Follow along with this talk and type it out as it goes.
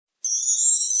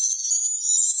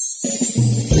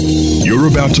You're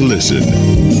about to listen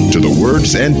to the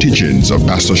words and teachings of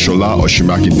Pastor Sola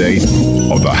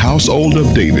Osunmakinde of the Household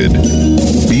of David.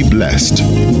 Be blessed.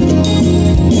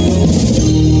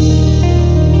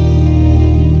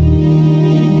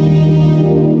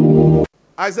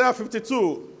 Isaiah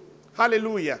 52,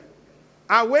 hallelujah.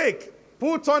 Awake,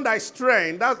 put on thy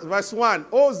strength, that's verse 1.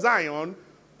 O Zion,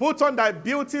 put on thy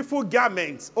beautiful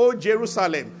garments, O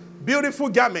Jerusalem, beautiful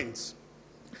garments.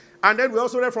 And then we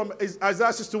also read from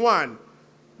Isaiah 61,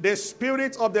 the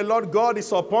Spirit of the Lord God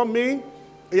is upon me.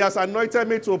 He has anointed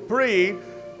me to preach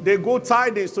the good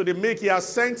tidings to the meek. He has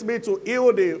sent me to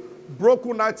heal the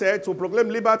brokenhearted, to proclaim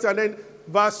liberty. And then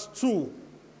verse 2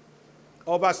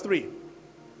 or verse 3.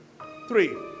 3.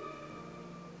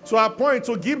 To appoint,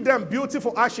 to give them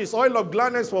beautiful ashes, oil of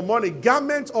gladness for mourning,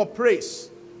 garment of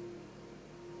praise.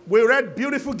 We read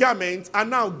beautiful garment, and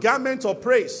now garment of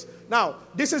praise. Now,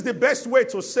 this is the best way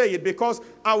to say it, because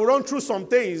I will run through some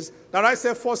things that I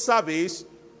said for service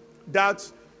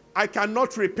that I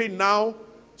cannot repeat now.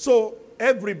 So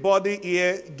everybody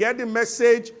here, get the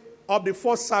message of the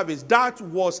first service. That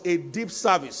was a deep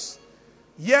service.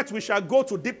 Yet we shall go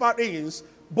to deeper things,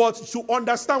 but to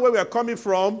understand where we are coming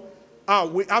from,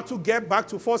 we have to get back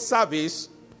to first service,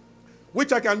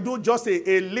 which I can do just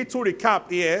a little recap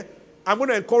here. I'm going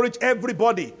to encourage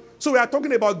everybody. So we are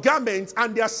talking about garments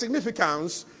and their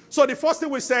significance. So the first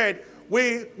thing we said,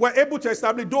 we were able to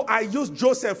establish, though I used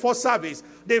Joseph for service,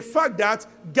 the fact that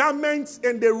garments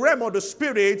in the realm of the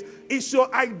spirit is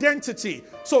your identity.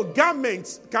 So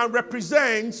garments can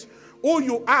represent who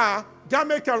you are.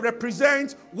 Garment can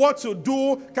represent what you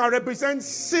do, can represent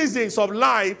seasons of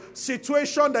life,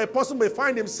 situation that a person may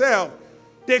find himself.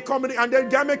 And then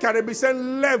garment can represent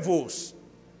levels.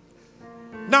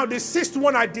 Now, the sixth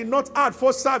one I did not add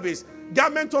for service.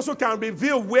 Garment also can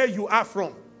reveal where you are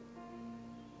from.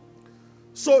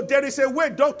 So there is a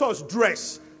way doctors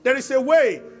dress. There is a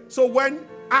way.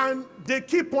 And the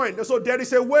key point, so there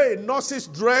is a way nurses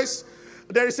dress.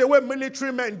 There is a way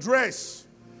military men dress.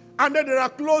 And then there are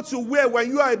clothes you wear when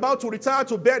you are about to retire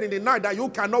to bed in the night that you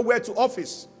cannot wear to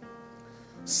office.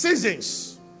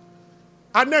 Seasons.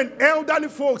 And then elderly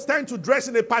folks tend to dress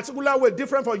in a particular way,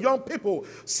 different from young people.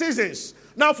 Seasons.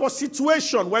 Now for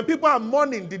situation, when people are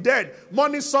mourning the dead,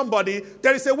 mourning somebody,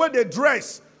 there is a way they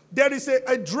dress. There is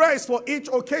a dress for each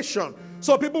occasion.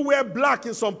 So people wear black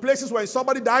in some places when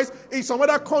somebody dies. In some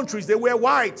other countries, they wear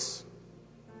white.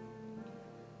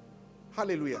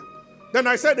 Hallelujah. Then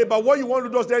I said about what you want to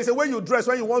do. There is a way you dress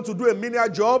when you want to do a menial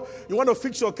job. You want to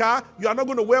fix your car. You are not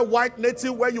going to wear white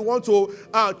native when you want to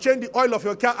change the oil of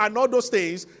your car and all those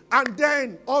things. And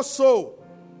then also,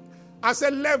 I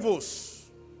said levels.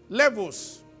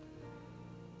 Levels.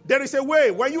 There is a way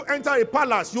when you enter a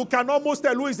palace, you can almost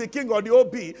tell who is the king or the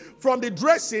OB from the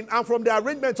dressing and from the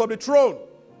arrangement of the throne.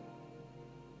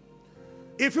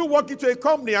 If you walk into a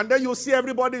company and then you see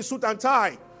everybody in suit and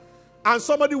tie, and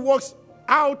somebody walks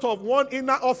out of one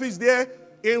inner office there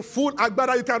in full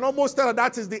agbada, you can almost tell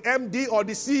that is the MD or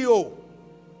the CEO.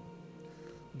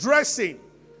 Dressing.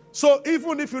 So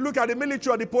even if you look at the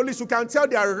military or the police, you can tell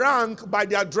their rank by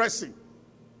their dressing.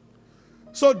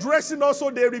 So dressing also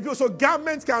they reveal. So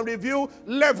garments can reveal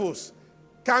levels,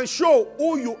 can show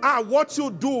who you are, what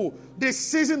you do, the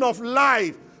season of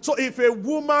life. So if a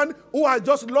woman who has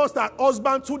just lost her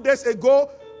husband 2 days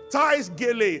ago ties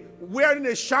gele, wearing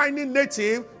a shiny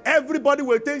native, everybody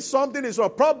will think something is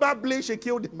wrong. Probably she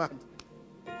killed the man.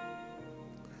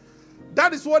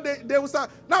 That is what they will say.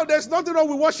 Now there's nothing wrong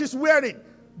with what she's wearing,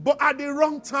 but at the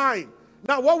wrong time.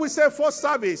 Now what we say for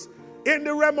service, in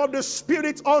the realm of the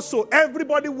spirit also,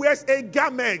 everybody wears a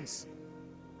garment.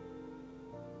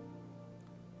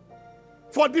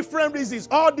 For different reasons,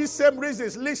 all these same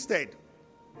reasons listed.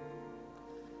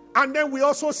 And then we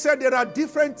also said there are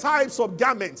different types of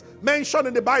garments mentioned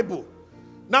in the Bible.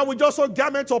 Now we just saw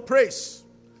garment of praise.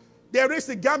 There is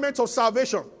the garment of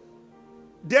salvation.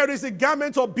 There is the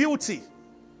garment of beauty.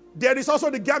 There is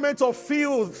also the garment of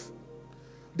filth.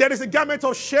 There is a garment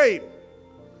of shame.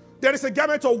 There is a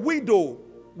garment of widow.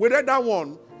 We read that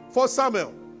one for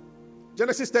Samuel.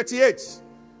 Genesis 38.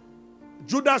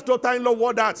 Judah's daughter-in-law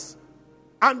wore that.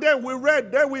 And then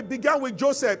we began with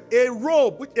Joseph, a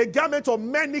robe, a garment of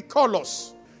many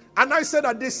colors. And I said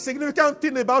that the significant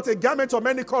thing about a garment of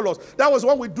many colors, that was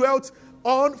what we dwelt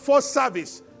on for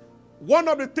service. One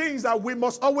of the things that we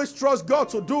must always trust God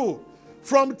to do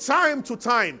from time to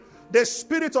time, the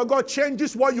Spirit of God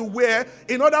changes what you wear.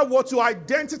 In other words, your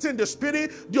identity in the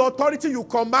Spirit, the authority you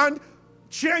command,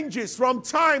 changes from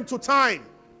time to time.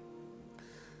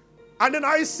 And then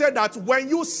I said that when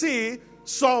you see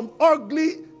some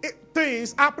ugly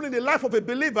things happen in the life of a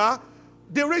believer,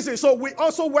 The reason, so we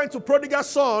also went to prodigal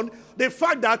son, the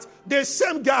fact that the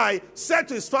same guy said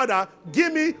to his father,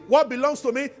 give me what belongs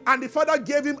to me, and the father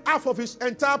gave him half of his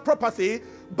entire property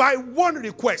by one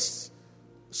request.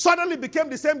 Suddenly became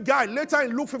the same guy later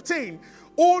in Luke 15,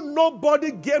 who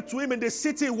nobody gave to him in the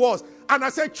city he was. And I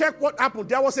said, check what happened.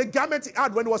 There was a garment he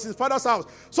had when he was in his father's house.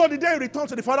 So the day he returned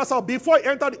to the father's house, before he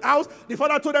entered the house, the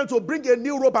father told them to bring a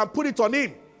new robe and put it on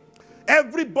him.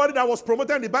 Everybody that was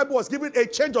promoted in the Bible was given a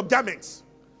change of garments.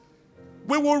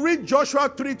 We will read Joshua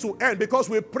 3 to end because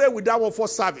we pray with that one for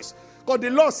service. Because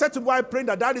the Lord said to me while praying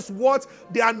that is what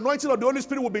the anointing of the Holy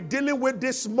Spirit will be dealing with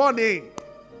this morning.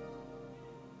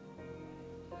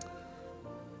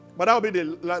 But that will be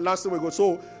the last thing we go.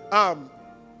 So,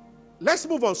 let's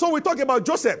move on. So we talk about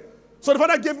Joseph. So the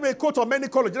father gave him a coat of many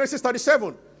colors, Genesis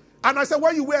 37. And I said,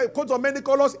 when you wear a coat of many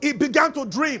colors, he began to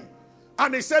dream.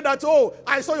 And he said that, oh,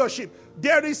 I saw your sheep.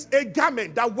 There is a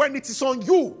garment that when it is on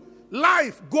you,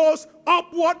 life goes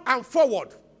upward and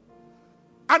forward.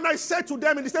 And I said to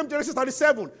them in the same Genesis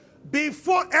 37,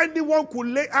 before anyone could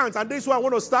lay hands, and this is what I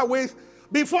want to start with,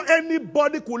 before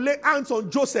anybody could lay hands on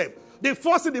Joseph, the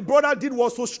first thing the brother did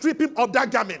was to strip him of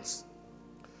that garment.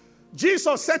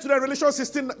 Jesus said to them in Revelation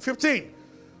 16:15,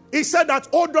 he said that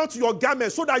hold on to your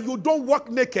garment so that you don't walk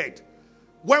naked.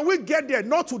 When we get there,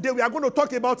 not today, we are going to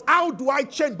talk about how do I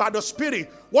change by the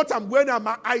Spirit what I'm wearing and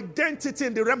my identity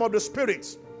in the realm of the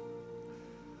Spirit.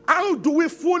 How do we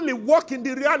fully walk in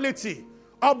the reality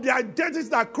of the identity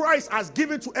that Christ has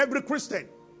given to every Christian?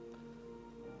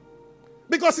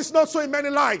 Because it's not so in many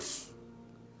lives.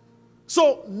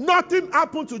 So nothing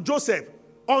happened to Joseph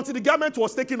until the garment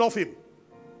was taken off him.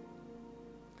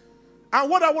 And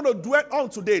what I want to dwell on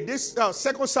today, this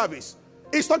second service,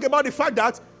 is talking about the fact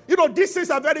that, these things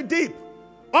are very deep.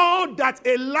 All that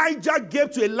Elijah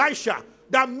gave to Elisha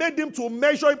that made him to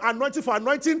measure him anointing for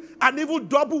anointing and even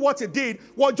double what he did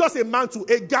was just a mantle,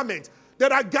 a garment.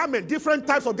 There are garments, different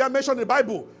types of garments mentioned in the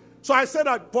Bible. So I said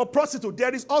that for prostitute,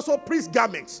 there is also priest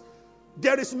garments.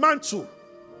 There is mantle.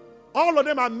 All of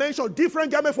them are mentioned,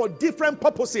 different garments for different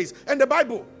purposes in the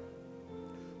Bible.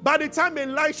 By the time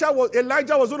Elijah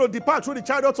was going to depart through the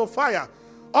chariots of fire,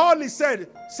 all he said,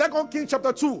 2 Kings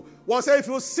chapter 2, was if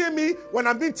you see me when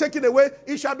I'm being taken away,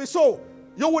 it shall be so.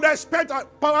 You would expect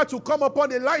power to come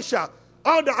upon Elisha.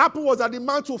 All that happened was that the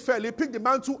mantle fell. He picked the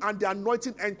mantle and the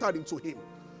anointing entered into him.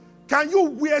 Can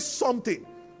you wear something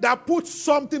that puts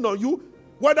something on you,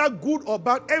 whether good or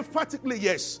bad? Emphatically,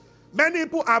 yes. Many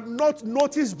people have not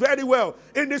noticed very well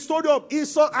in the story of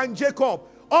Esau and Jacob,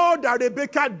 all that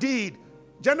Rebekah did.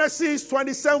 Genesis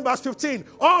 27 verse 15,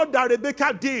 all that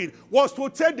Rebekah did was to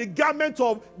take the garment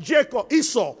of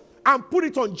Esau, and put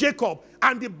it on Jacob.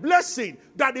 And the blessing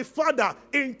that the father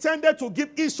intended to give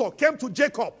Esau came to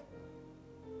Jacob.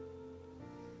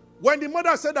 When the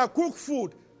mother said that cook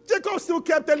food, Jacob still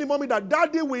kept telling mommy that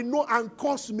daddy will know and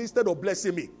curse me instead of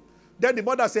blessing me. Then the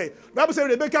mother said, the Bible said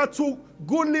Rebekah took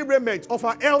goodly raiment of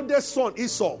her eldest son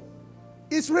Esau.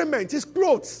 His raiment, his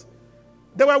clothes.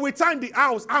 They were within the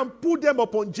house and put them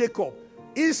upon Jacob.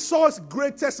 Esau's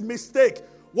greatest mistake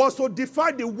was to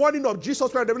defy the warning of Jesus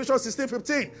Christ in Revelation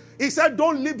 16:15. He said,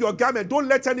 don't leave your garment. Don't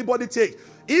let anybody take.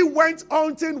 He went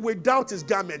hunting without his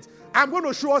garment. I'm going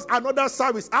to show us another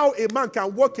service, how a man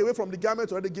can walk away from the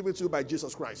garment already given to you by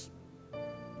Jesus Christ.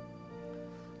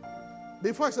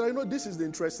 Before I said, this is the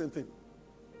interesting thing.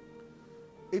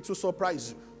 It will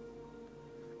surprise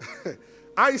you.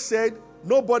 I said,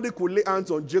 nobody could lay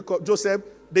hands on Joseph.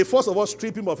 They first of all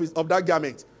strip him of that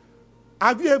garment.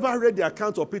 Have you ever read the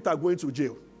account of Peter going to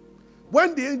jail?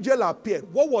 When the angel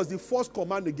appeared, what was the first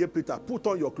command he gave Peter? Put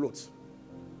on your clothes.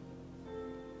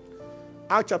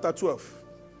 Acts chapter 12.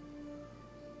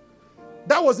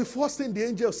 That was the first thing the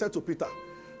angel said to Peter.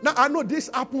 Now, I know this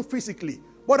happened physically,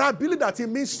 but I believe that it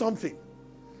means something.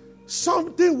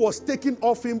 Something was taken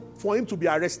off him for him to be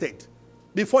arrested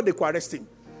before they could arrest him.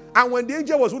 And when the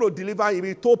angel was going to deliver him,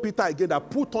 he told Peter again that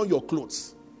put on your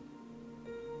clothes.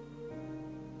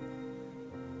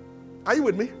 Are you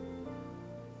with me?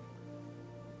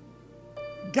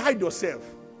 Guide yourself.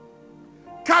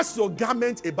 Cast your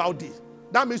garment about thee.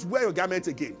 That means wear your garment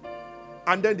again.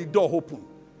 And then the door open.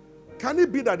 Can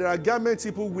it be that there are garments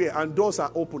people wear and doors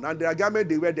are open, and there are garments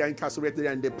they wear, they are incarcerated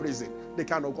and in prison? They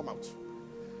cannot come out.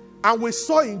 And we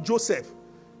saw in Joseph,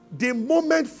 the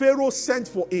moment Pharaoh sent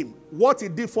for him, what he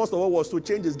did first of all was to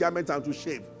change his garment and to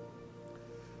shave.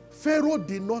 Pharaoh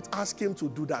did not ask him to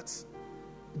do that.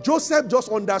 Joseph just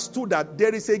understood that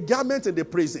there is a garment in the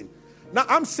prison. Now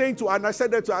I'm saying to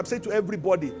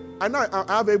everybody, and I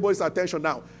have everybody's attention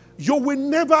now. You will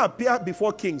never appear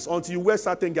before kings until you wear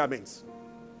certain garments.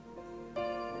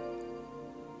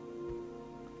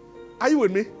 Are you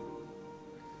with me?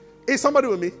 Is somebody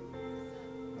with me?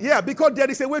 Yeah, because there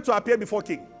is a way to appear before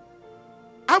king.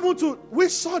 We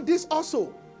saw this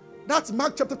also. That's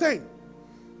Mark chapter 10.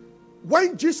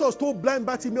 When Jesus told blind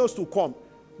Bartimaeus to come,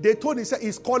 they told him,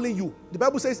 he's calling you. The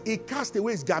Bible says he cast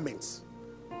away his garments.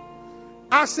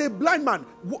 As a blind man,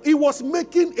 he was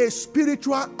making a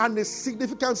spiritual and a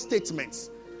significant statement.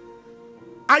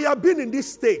 I have been in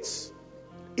this state.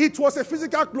 It was a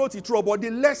physical cloth he threw, but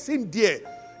the lesson there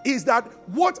is that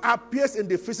what appears in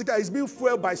the physical is being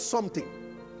fueled by something.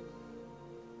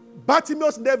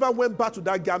 Bartimaeus never went back to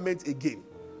that garment again.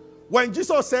 When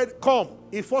Jesus said, come,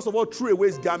 he first of all threw away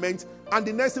his garment, and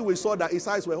the next thing we saw that his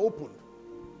eyes were opened.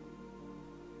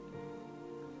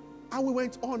 And we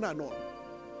went on and on.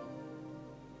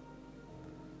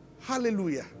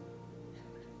 Hallelujah.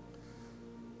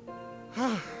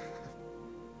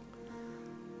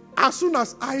 As soon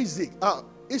as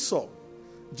Esau,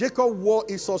 Jacob wore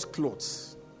Esau's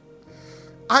clothes.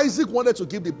 Isaac wanted to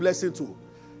give the blessing to.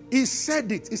 He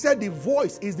said it. He said the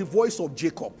voice is the voice of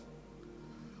Jacob.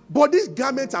 But this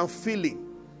garment I'm feeling.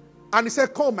 And he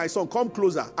said, come, my son, come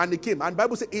closer. And he came. And the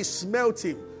Bible says he smelled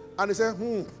him. And he said,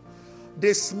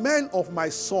 the smell of my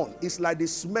son is like the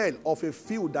smell of a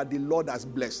field that the Lord has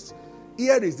blessed.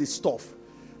 Here is the stuff.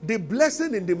 The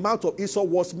blessing in the mouth of Esau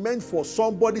was meant for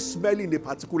somebody smelling in a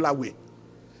particular way.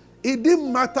 It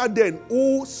didn't matter then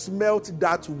who smelled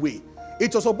that way.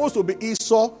 It was supposed to be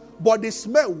Esau, but the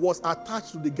smell was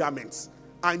attached to the garments.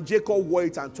 And Jacob wore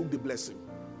it and took the blessing.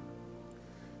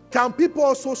 Can people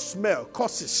also smell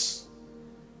curses?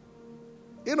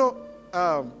 This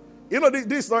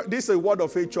is a Word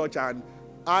of Faith church, and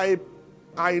I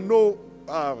know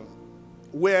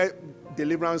where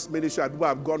deliverance ministry and people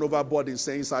have gone overboard in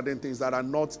saying certain things that are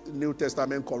not New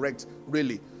Testament correct,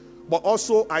 really. But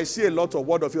also, I see a lot of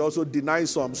Word of Faith also denying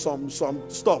some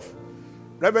stuff.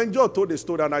 Reverend Joe told a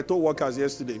story, and I told workers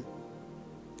yesterday.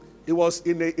 He was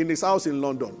in his house in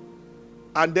London,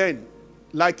 and then,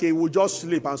 like he would just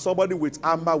sleep, and somebody with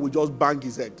armor would just bang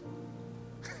his head.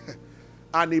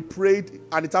 And he prayed,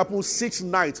 and it happened 6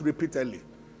 nights repeatedly.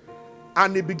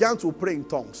 And he began to pray in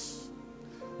tongues.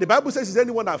 The Bible says, is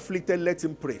anyone afflicted, let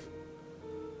him pray.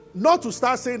 Not to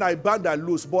start saying, I bind and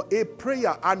loose, but a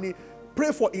prayer, and he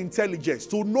pray for intelligence,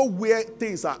 to know where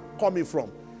things are coming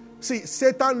from. See,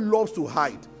 Satan loves to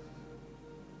hide.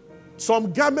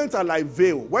 Some garments are like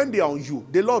veil. When they are on you,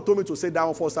 the Lord told me to say that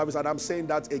one for service, and I'm saying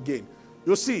that again.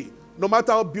 You see, no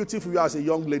matter how beautiful you are as a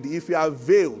young lady, if you are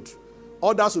veiled,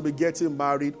 others will be getting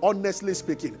married. Honestly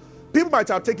speaking, people might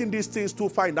have taken these things too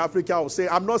far in Africa or say,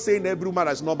 I'm not saying every woman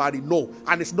is not married. No,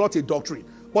 and it's not a doctrine.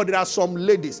 But there are some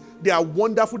ladies, they are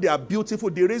wonderful, they are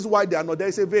beautiful. The reason why they are not there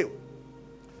is a veil.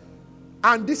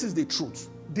 And this is the truth.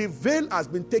 The veil has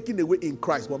been taken away in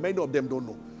Christ, but many of them don't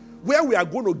know. Where we are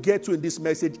going to get to in this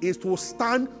message is to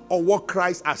stand on what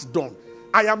Christ has done.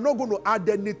 I am not going to add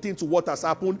anything to what has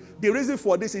happened. The reason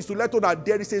for this is to let you know that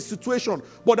there is a situation,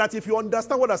 but that if you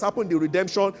understand what has happened in the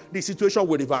redemption, the situation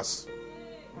will reverse.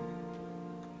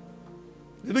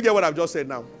 Did you get what I've just said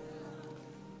now?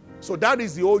 So that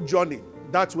is the old journey.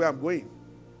 That's where I'm going.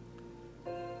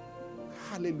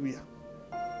 Hallelujah.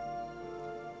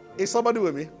 Is somebody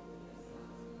with me?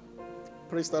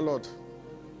 Praise the Lord.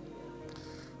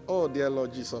 Oh, dear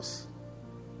Lord Jesus.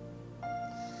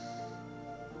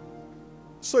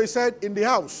 So he said, in the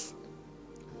house.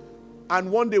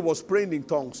 And one day was praying in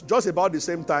tongues, just about the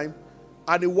same time.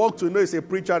 And he walked to, he's a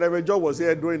preacher. Reverend John was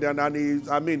here doing that.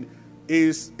 And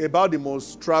he's about the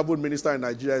most traveled minister in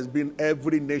Nigeria. He's been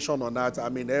every nation on earth.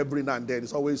 Every now and then.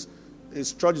 It's always,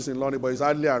 his church is in London, but he's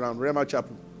hardly around Rema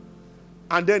Chapel.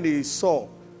 And then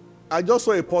I just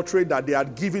saw a portrait that they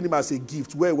had given him as a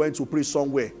gift where he went to preach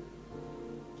somewhere.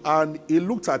 And he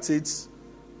looked at it,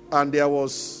 and there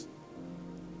was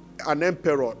an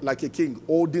emperor, like a king,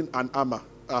 holding a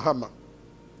hammer.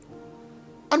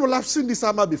 And well, I've seen this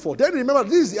hammer before. Then remember,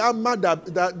 this is the hammer that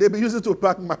they've been using to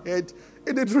back my head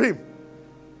in a dream.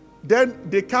 Then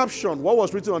the caption, what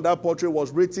was written on that portrait,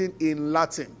 was written in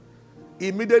Latin.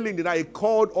 Immediately in the night, he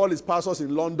called all his pastors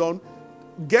in London,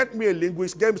 get me a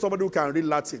linguist, get me somebody who can read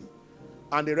Latin.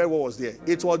 And they read what was there.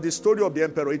 It was the story of the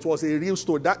emperor. It was a real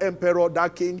story. That emperor,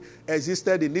 that king,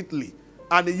 existed in Italy.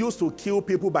 And he used to kill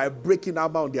people by breaking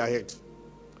hammer on their head.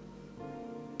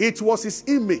 It was his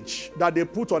image that they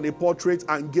put on a portrait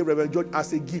and gave Reverend George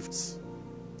as a gift.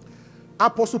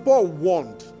 Apostle Paul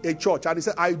warned a church, and he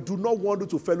said, I do not want you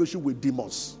to fellowship with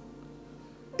demons.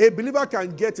 A believer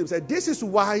can get him. Say, this is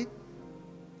why,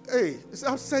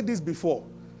 I've said this before.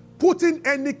 Putting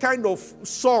any kind of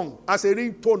song as a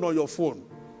ringtone on your phone,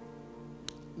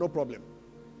 no problem.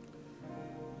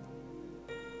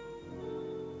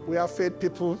 We are faith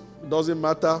people. It doesn't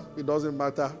matter. It doesn't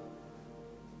matter.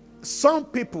 Some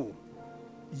people,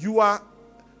 you are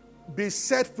being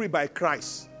set free by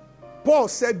Christ. Paul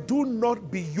said, do not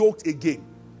be yoked again.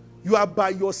 You are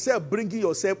by yourself bringing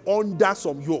yourself under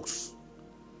some yokes.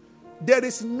 There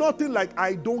is nothing like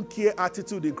I don't care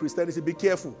attitude in Christianity. Be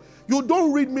careful. You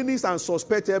don't read meanings and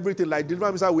suspect everything like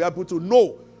deliverance we are able to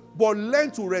know. But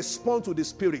learn to respond to the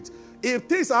Spirit. If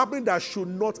things are happening that should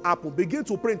not happen, begin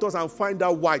to pray in tongues and find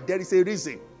out why. There is a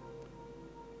reason.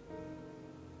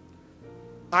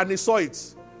 And he saw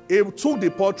it. He took the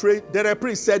portrait. The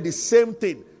referee said the same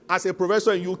thing as a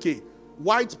professor in UK.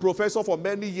 White professor for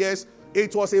many years.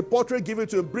 It was a portrait given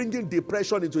to him, bringing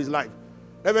depression into his life.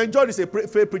 Reverend John is a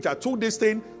faith preacher. Took this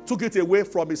thing, took it away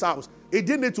from his house. He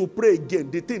didn't need to pray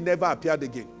again. The thing never appeared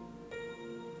again.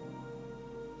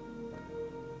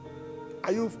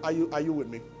 Are you with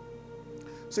me?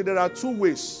 See, there are two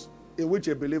ways in which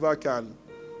a believer can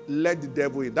let the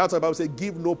devil in. That's why the Bible says,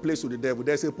 give no place to the devil.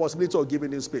 There's a possibility of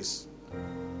giving him space.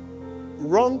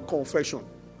 Wrong confession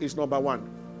is number one.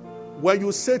 When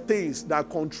you say things that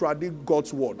contradict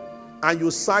God's word and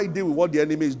you side deal with what the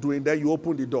enemy is doing, then you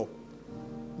open the door.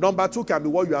 Number two can be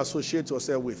what you associate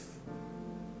yourself with.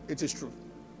 It is true.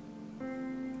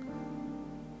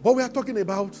 But we are talking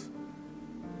about,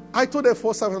 I told the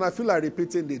first time and I feel like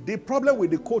repeating it, the problem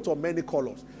with the coat of many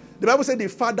colors. The Bible said the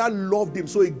Father loved him,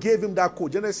 so he gave him that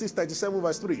coat. Genesis 37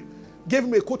 verse 3. Gave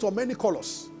him a coat of many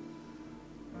colors.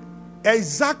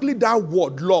 Exactly that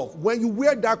word, love. When you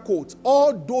wear that coat,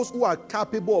 all those who are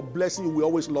capable of blessing you will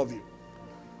always love you.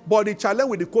 But the challenge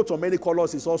with the coat of many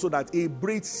colors is also that it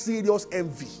breeds serious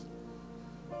envy.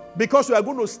 Because you are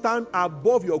going to stand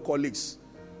above your colleagues.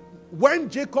 When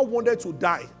Jacob wanted to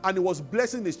die and he was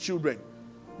blessing his children,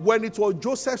 when it was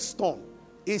Joseph's turn,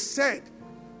 he said,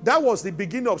 that was the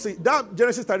beginning of, see, that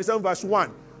Genesis 37 verse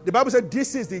 1. The Bible said,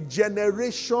 this is the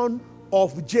generation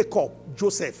of Jacob,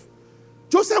 Joseph.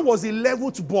 Joseph was the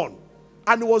 11th born,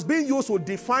 and it was being used to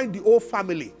define the whole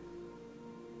family.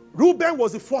 Reuben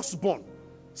was the firstborn.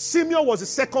 Simeon was the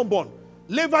second-born.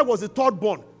 Levi was the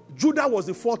third-born. Judah was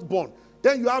the fourth-born.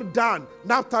 Then you have Dan,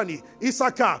 Naphtali,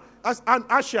 Issachar, and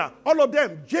Asher. All of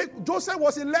them. Joseph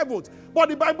was 11th. But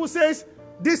the Bible says,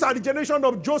 these are the generation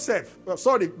of Joseph.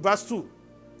 Verse 2.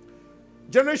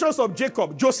 Generations of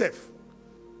Jacob, Joseph.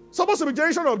 Supposed to be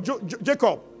generation of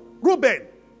Jacob, Reuben.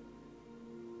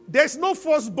 There's no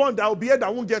firstborn that will be here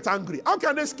that won't get angry. How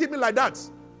can they skip me like that?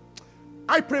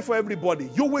 I pray for everybody.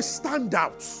 You will stand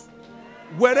out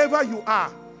wherever you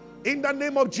are in the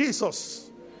name of Jesus.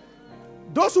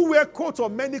 Those who wear coats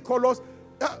of many colors,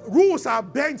 rules are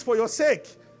bent for your sake.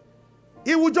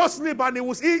 He will just sleep and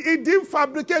he didn't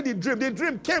fabricate the dream. The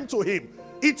dream came to him.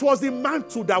 It was the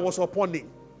mantle that was upon him.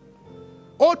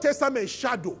 Old Testament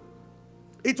shadow.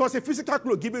 It was a physical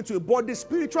cloth given to him, but the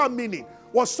spiritual meaning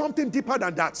was something deeper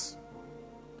than that.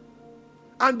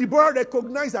 And the brother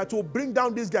recognized that to bring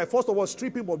down this guy, first of all,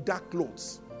 strip him of dark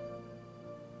clothes.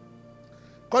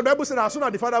 Because the Bible said as soon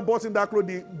as the father bought him that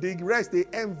clothes, the rest, they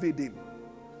envied him.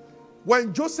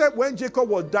 When Jacob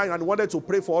was dying and wanted to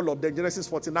pray for all of them, Genesis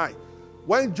 49,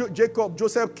 when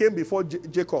Joseph came before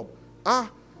Jacob,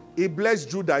 he blessed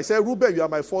Judah. He said, Reuben, you are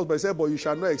my firstborn. He said, but you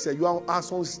shall not excel. You are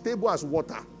as unstable as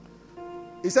water.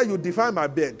 He said, you define my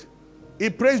bed. He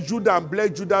praised Judah and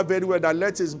blessed Judah very well, that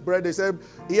let his bread, he said,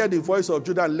 hear the voice of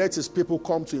Judah and let his people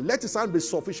come to him. Let his hand be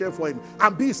sufficient for him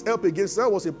and be his help against him.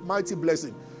 That was a mighty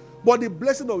blessing. But the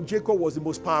blessing of Jacob was the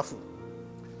most powerful.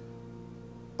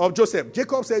 Of Joseph.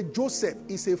 Jacob said, Joseph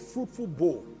is a fruitful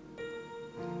bow.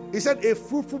 He said, a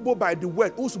fruitful bow by the well,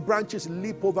 whose branches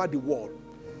leap over the wall.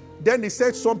 Then he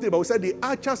said something about, he said, the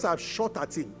archers have shot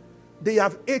at him. They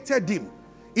have hated him.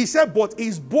 He said, but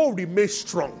his bow remains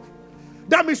strong.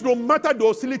 That means no matter the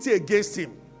hostility against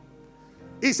him.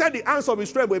 He said the hands of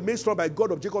Israel were made strong by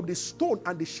God of Jacob, the stone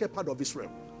and the shepherd of Israel.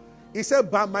 He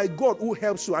said, by my God who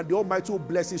helps you and the Almighty who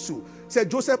blesses you. He said,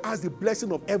 Joseph has the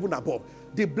blessing of heaven above,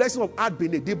 the blessing of earth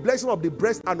beneath, the blessing of the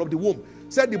breast and of the womb.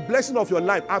 He said, the blessing of your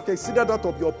life after exceeded that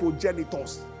of your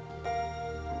progenitors.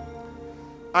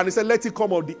 And he said, let it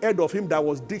come on the head of him that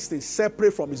was distinct,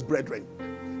 separate from his brethren.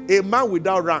 A man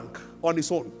without rank on his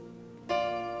own.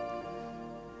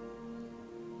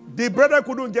 The brother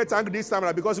couldn't get angry this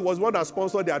time because he was one that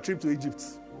sponsored their trip to Egypt.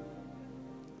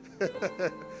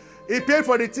 He paid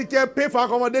for the ticket, paid for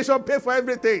accommodation, paid for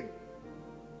everything.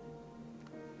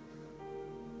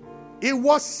 It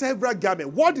was several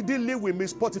garments. What did he leave with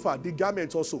Miss Potiphar? The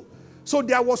garments also. So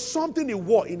there was something he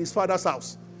wore in his father's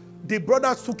house. The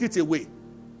brothers took it away.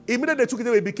 Immediately they took it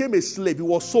away, he became a slave. He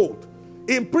was sold.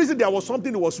 In prison, there was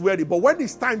something he was wearing. But when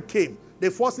his time came, the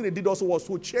first thing he did also was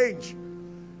to change.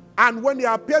 And when they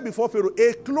appear before Pharaoh,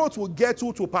 a cloth will get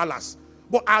you to palace,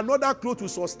 but another cloth will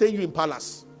sustain you in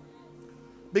palace.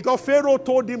 Because Pharaoh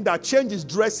told him that change his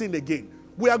dressing again.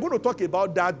 We are going to talk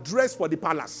about that dress for the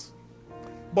palace,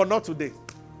 but not today.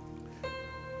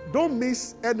 Don't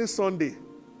miss any Sunday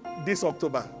this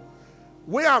October.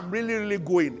 Where I'm really, really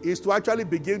going is to actually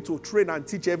begin to train and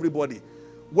teach everybody.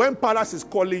 When palace is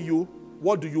calling you,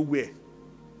 what do you wear?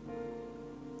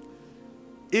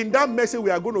 In that message, we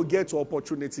are going to get to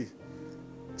opportunity.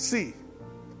 See,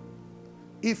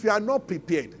 if you are not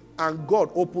prepared and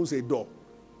God opens a door,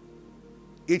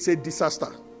 it's a disaster.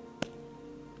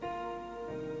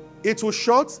 It will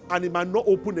shut and it might not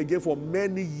open again for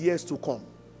many years to come.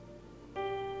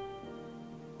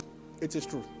 It is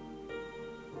true.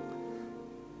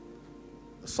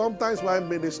 Sometimes while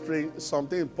ministering,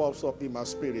 something pops up in my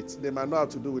spirit. They might not have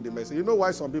to do with the message. You know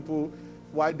why some people,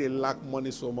 why they lack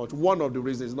money so much? One of the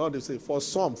reasons, not to say, for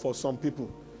some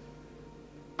people,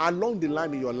 along the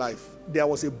line in your life, there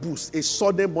was a boost. A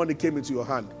sudden money came into your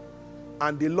hand.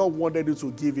 And the Lord wanted you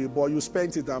to give it, but you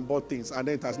spent it and bought things, and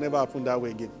then it has never happened that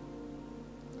way again.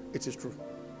 It is true.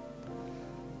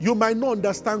 You might not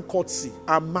understand courtesy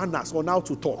and manners on how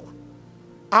to talk,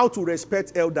 how to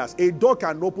respect elders. A door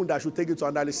can open that should take you to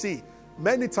another. See,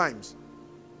 many times,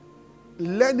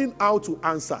 learning how to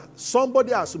answer.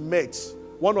 Somebody has met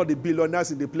one of the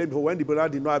billionaires in the plane when the billionaire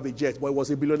did not have a jet, but he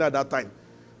was a billionaire at that time.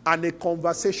 And a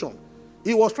conversation.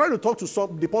 He was trying to talk to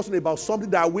the person about something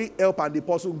that will help, and the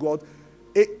person got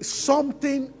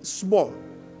something small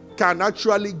can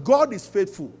actually, God is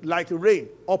faithful, like rain,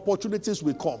 opportunities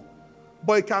will come.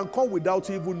 But it can come without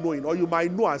you even knowing, or you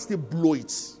might know and still blow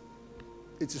it.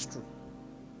 It is true.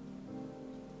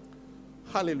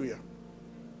 Hallelujah.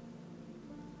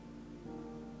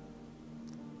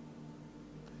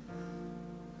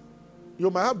 You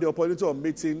might have the opportunity of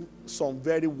meeting some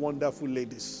very wonderful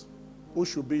ladies who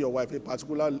should be your wife, a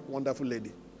particular wonderful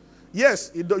lady.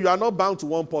 Yes, you are not bound to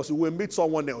one person. You will meet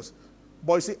someone else.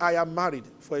 But you see, I am married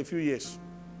for a few years.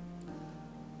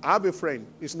 I have a friend.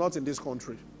 He's not in this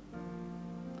country.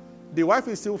 The wife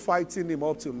is still fighting him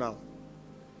up till now.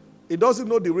 He doesn't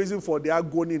know the reason for their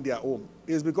going in their home.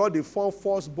 It's because the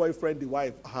first boyfriend the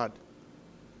wife had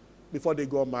before they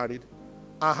got married,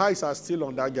 her eyes are still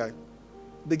on that guy.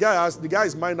 The guy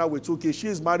is married now with 2 kids. She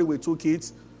is married with 2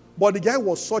 kids. But the guy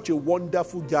was such a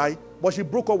wonderful guy. But she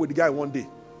broke up with the guy one day.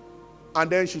 And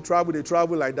then they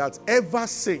traveled like that. Ever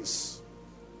since.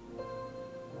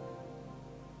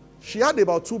 She had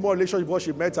about 2 more relationships before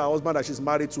she met her husband that she's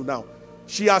married to now.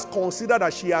 She has considered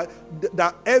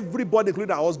that everybody,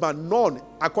 including her husband, none,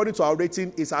 according to her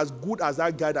rating, is as good as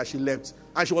that guy that she left.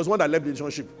 And she was one that left the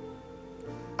relationship.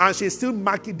 And she's still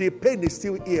marking, the pain is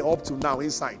still here up to now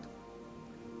inside.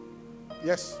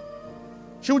 Yes.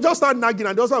 She would just start nagging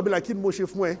and the husband would be like, Kid Moshe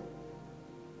Fwe. And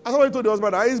somebody told the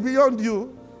husband, it's beyond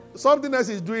you. Something else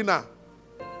is doing now.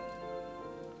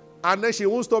 And then she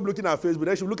won't stop looking at Facebook.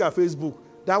 Then she'll look at Facebook.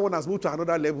 That one has moved to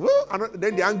another level.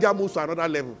 Then the anger moves to another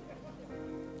level.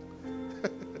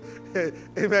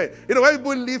 Amen. You know, when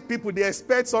people leave people, they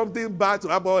expect something bad to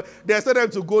happen. They expect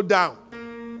them to go down.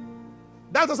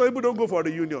 That's why some people don't go for a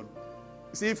reunion.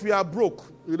 See, if you are broke,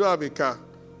 you don't have a car,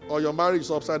 or your marriage is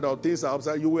upside down, things are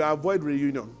upside down, you will avoid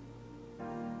reunion.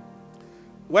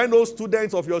 When those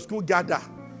students of your school gather,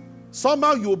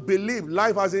 somehow you believe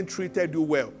life hasn't treated you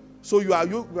well. So you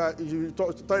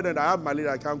tell them, I have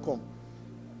malaria, I can't come.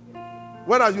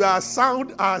 Whereas you are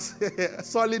sound as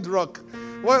solid rock.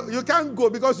 Well, you can't go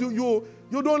because you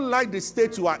don't like the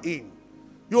state you are in.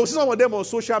 You'll see some of them on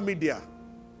social media.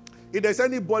 If there's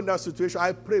anybody in that situation,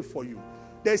 I pray for you.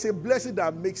 There's a blessing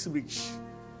that makes rich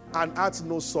and adds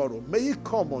no sorrow. May it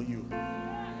come on you.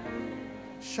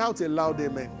 Shout a loud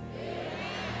amen.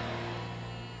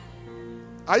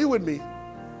 Are you with me?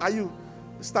 Are you?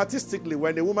 Statistically,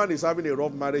 when a woman is having a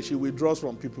rough marriage, she withdraws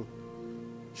from people.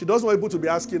 She doesn't want people to be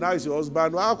asking, how is your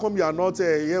husband? How come you are not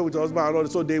here with your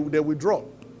husband? So they withdraw.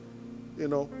 You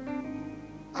know.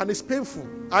 And it's painful.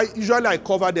 I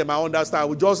cover them. I understand. I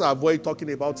will just avoid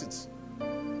talking about it.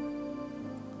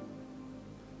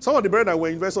 Some of the brethren were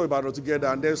invested about together,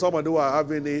 and then some of them who are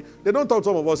having they don't talk to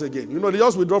some of us again. You know, they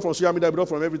just withdraw from social media, withdraw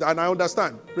from everything. And I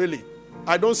understand, really.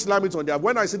 I don't slam it on them.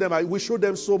 When I see them, we show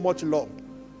them so much love.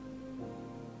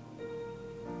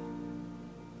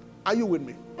 Are you with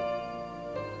me?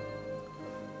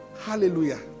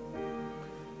 Hallelujah.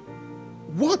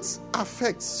 What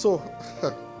affects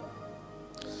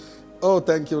oh,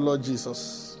 thank you, Lord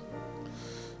Jesus.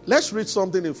 Let's read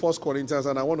something in 1 Corinthians,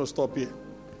 and I want to stop here.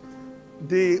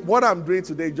 What I'm doing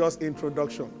today is just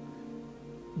introduction.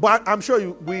 But I'm sure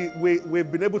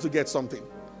we've been able to get something.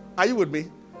 Are you with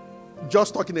me?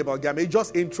 just talking about garment,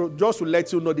 just to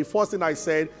let you know, the first thing I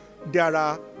said, there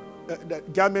are,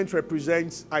 garment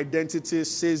represents identity,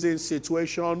 season,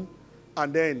 situation,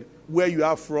 and then where you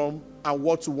are from and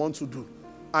what you want to do.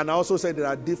 And I also said there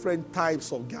are different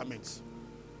types of garments.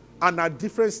 And at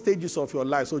different stages of your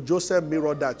life. So Joseph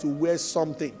mirrored that. You wear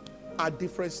something at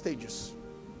different stages.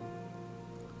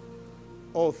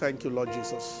 Oh, thank you, Lord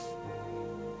Jesus.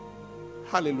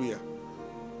 Hallelujah.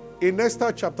 In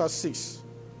Esther chapter 6,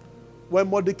 when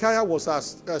Mordecai was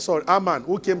asked, Haman,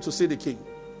 who came to see the king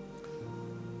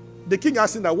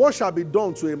asked him that, what shall be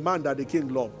done to a man that the king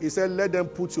loved? He said, let them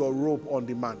put your robe on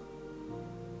the man.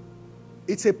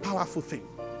 It's a powerful thing.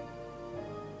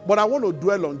 But I want to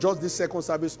dwell on just this second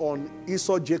service on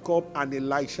Esau, Jacob, and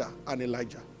Elisha and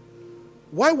Elijah.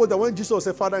 Why was that when Jesus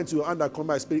said, Father, into your hand I commit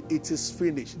my spirit, it is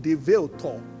finished. The veil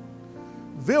tore.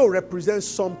 Veil represents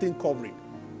something covering.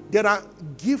 There are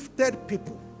gifted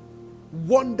people,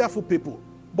 wonderful people.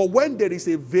 But when there is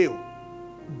a veil,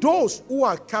 those who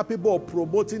are capable of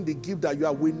promoting the gift that you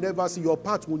are will never see. Your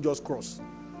path won't just cross.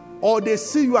 Or they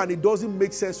see you and it doesn't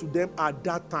make sense to them at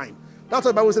that time. That's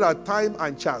what the Bible said, at time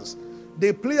and chance.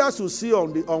 The players you see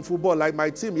on football, like my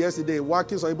team yesterday,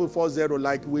 working some people 4-0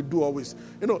 like we do always.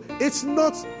 It's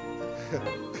not...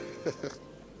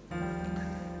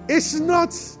 it's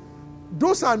not...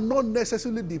 Those are not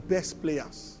necessarily the best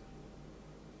players.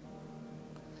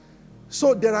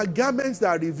 So there are garments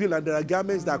that reveal and there are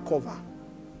garments that cover.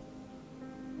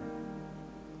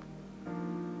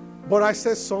 But I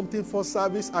said something for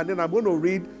service, and then I'm going to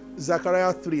read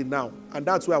Zechariah 3 now. And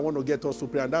that's where I want to get us to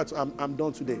pray. And that's I'm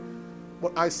done today.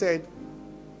 But I said,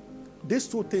 these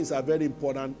two things are very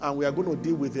important, and we are going to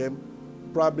deal with them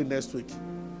probably next week.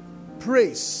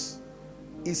 Praise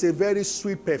is a very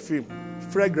sweet perfume,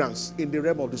 fragrance in the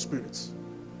realm of the spirit.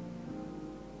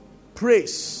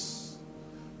 Praise.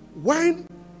 When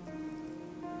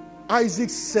Isaac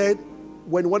said,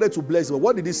 when he wanted to bless him,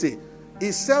 what did he say?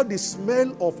 He said, the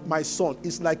smell of my son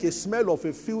is like a smell of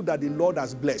a field that the Lord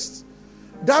has blessed.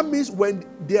 That means when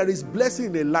there is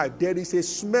blessing in a life, there is a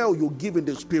smell you give in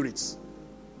the spirit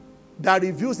that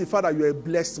reveals the fact that you're a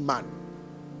blessed man.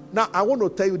 Now, I want to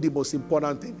tell you the most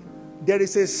important thing. There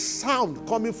is a sound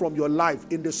coming from your life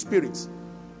in the spirit.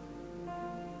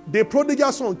 The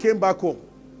prodigal son came back home.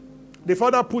 The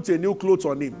father put a new clothes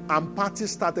on him, and party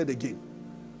started again.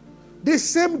 The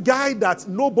same guy that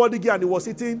nobody gave, and he was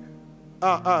eating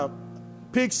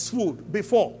pig's food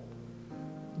before.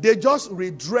 They just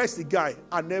redressed the guy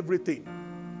and everything.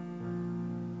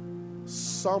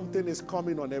 Something is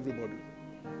coming on everybody.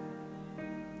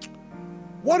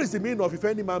 What is the meaning of if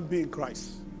any man be in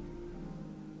Christ?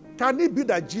 Can it be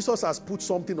that Jesus has put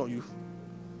something on you?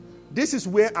 This is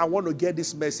where I want to get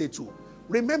this message to.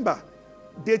 Remember,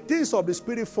 the things of the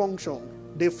spirit function,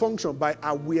 they function by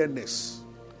awareness.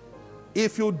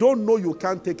 If you don't know, you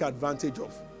can't take advantage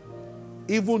of.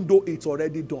 Even though it's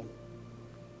already done.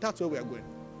 That's where we are going.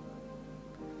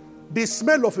 The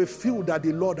smell of a field that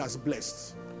the Lord has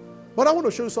blessed. But I want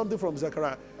to show you something from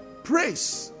Zechariah.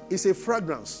 Praise is a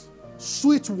fragrance,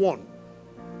 sweet one.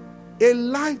 A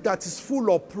life that is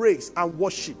full of praise and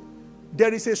worship.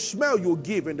 There is a smell you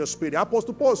give in the spirit.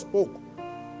 Apostle Paul spoke.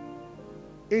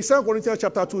 In 2 Corinthians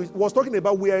chapter 2, he was talking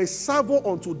about we are a savour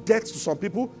unto death to some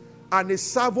people and a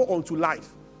savour unto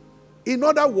life. In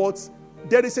other words,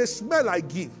 there is a smell I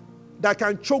give that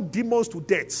can choke demons to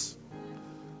death.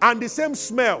 And the same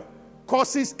smell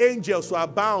causes angels to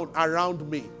abound around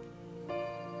me.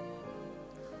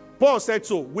 Paul said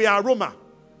so. We are aroma.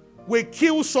 We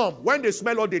kill some. When they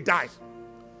smell or they die.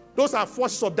 Those are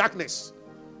forces of darkness.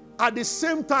 At the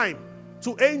same time,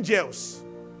 to angels,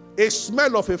 a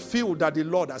smell of a field that the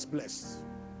Lord has blessed.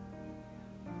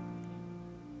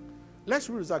 Let's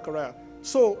read Zechariah.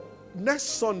 So, next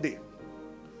Sunday,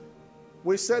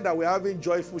 we said that we're having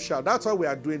joyful shout. That's why we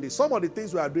are doing this. Some of the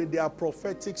things we are doing, they are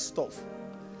prophetic stuff.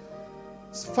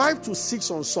 5 to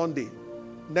 6 on Sunday,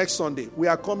 next Sunday, we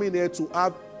are coming here to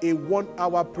have a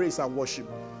 1-hour praise and worship.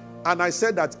 And I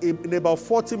said that in about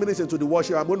 40 minutes into the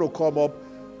worship, I'm going to come up.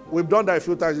 We've done that a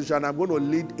few times, and I'm going to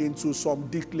lead into some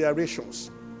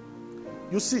declarations.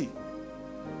 You see,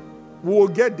 we will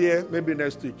get there maybe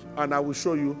next week, and I will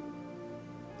show you.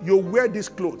 You wear these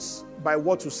clothes by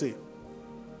what you say.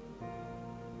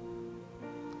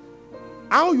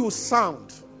 How you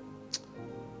sound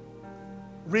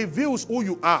reveals who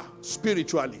you are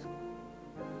spiritually.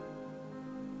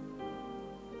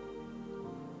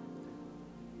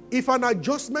 If an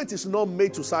adjustment is not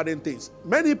made to certain things,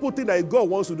 many people think that if God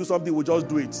wants to do something, we'll just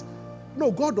do it.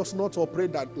 No, God does not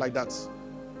operate like that.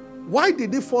 Why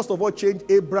did he first of all change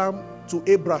Abraham to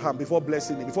Abraham before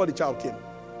blessing him, before the child came?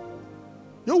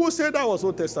 You will say that was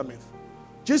Old Testament.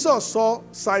 Jesus saw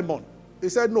Simon. He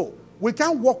said, no, we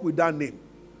can't walk with that name.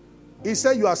 He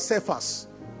said, you are Cephas.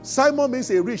 Simon means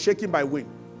a reed shaken by wind.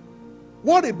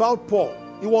 What about Paul?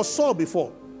 He was Saul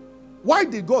before. Why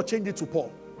did God change it to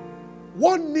Paul?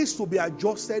 What needs to be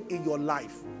adjusted in your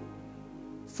life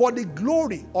for the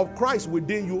glory of Christ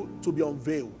within you to be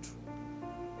unveiled?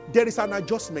 There is an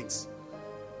adjustment.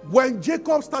 When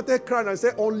Jacob started crying and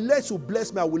said, unless you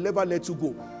bless me, I will never let you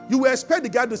go. You will expect the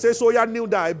guy to say, so you knew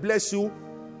that I bless you.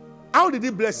 How did he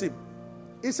bless him?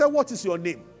 He said, what is your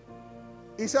name?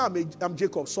 He said, I'm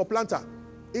Jacob, supplanter.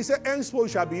 He said, henceforth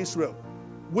you shall be Israel.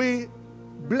 We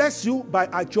bless you by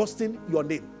adjusting your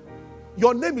name.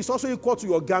 Your name is also equal to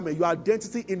your garment, your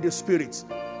identity in the spirit.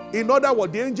 In other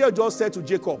words, the angel just said to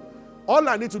Jacob, all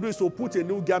I need to do is to put a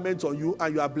new garment on you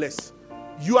and you are blessed.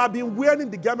 You have been wearing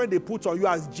the garment they put on you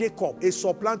as Jacob, a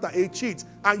supplanter, a cheat,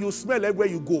 and you smell everywhere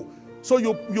you go. So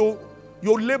you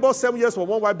labor 7 years for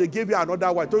one wife, they gave you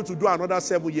another wife, told you to do another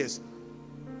 7 years.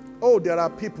 Oh, there are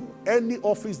people, any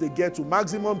office they get to,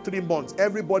 maximum 3 months,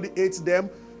 everybody hates them.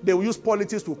 They will use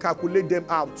politics to calculate them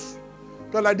out.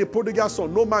 Because like the prodigal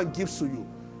son, no man gives to you.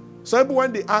 So even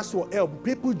when they ask for help,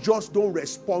 people just don't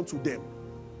respond to them.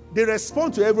 They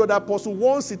respond to every other person.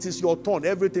 Once it is your turn,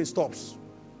 everything stops.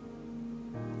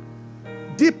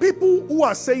 The people who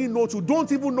are saying no to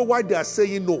don't even know why they are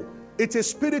saying no. It's a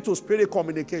spirit-to-spirit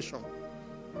communication.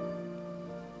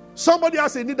 Somebody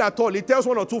has a need at all. He tells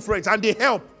 1 or 2 friends and they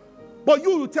help. But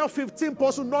you tell 15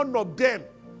 persons, none of them.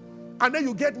 And then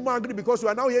you get more angry because you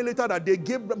are now hearing later that they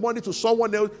gave money to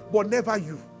someone else, but never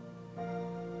you.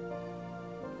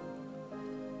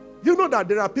 You know that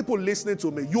there are people listening to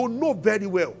me. You know very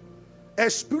well.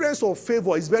 Experience of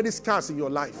favor is very scarce in your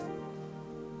life.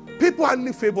 People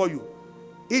hardly favor you.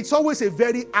 It's always a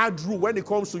very hard rule when it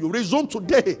comes to you. Resume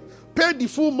today. Pay the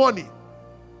full money.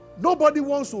 Nobody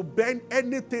wants to bend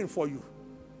anything for you.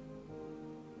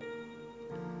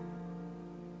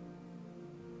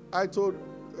 I told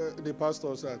the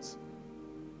pastors that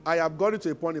I have gotten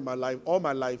to a point in my life, all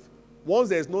my life, once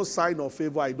there's no sign of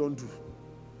favor, I don't do.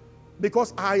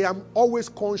 Because I am always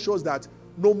conscious that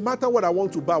no matter what I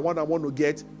want to buy, what I want to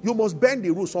get, you must bend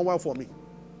the rule somewhere for me.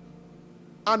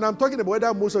 And I'm talking about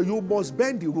whether most of you must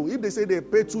bend the rule. If they say they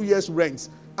pay 2 years rent,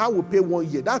 I will pay 1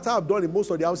 year. That's how I've done in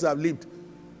most of the houses I've lived,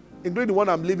 including the one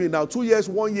I'm living now. 2 years,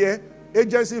 1 year,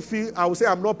 agency fee, I will say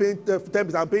I'm not paying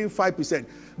 10%, I'm paying 5%.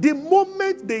 The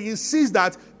moment they insist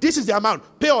that this is the amount,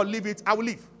 pay or leave it, I will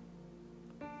leave.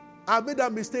 I made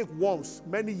that mistake once,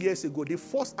 many years ago. The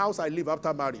first house I lived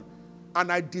after marrying. And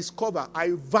I discovered,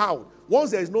 I vowed,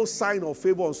 once there is no sign of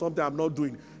favor on something I'm not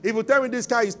doing. If you tell me this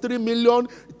car is 3 million,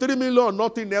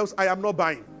 nothing else, I am not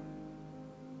buying.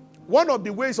 One of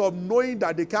the ways of knowing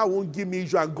that the car won't give me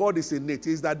issue and God is in it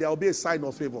is that there will be a sign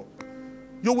of favor.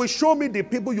 You will show me the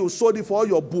people you sold it for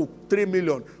your book, 3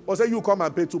 million. But say you come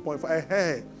and pay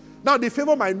 2.5. Now the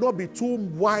favor might not be too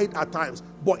wide at times,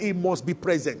 but it must be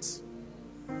present.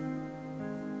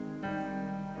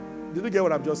 Did you get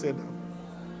what I've just said now?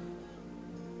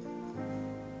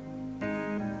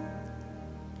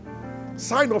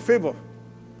 Sign of favor.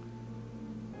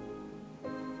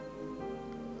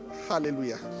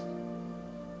 Hallelujah.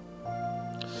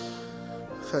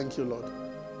 Thank you, Lord.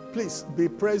 Please be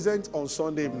present on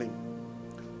Sunday evening.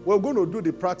 We're going to do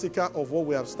the practical of what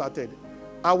we have started.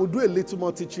 I will do a little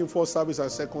more teaching for service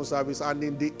and second service, and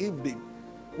in the evening,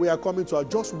 we are coming to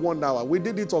just 1 hour. We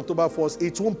did it October 1st.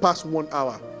 It won't pass 1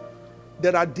 hour.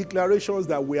 There are declarations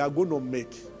that we are going to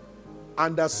make,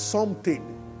 and that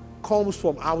something comes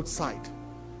from outside,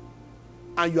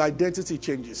 and your identity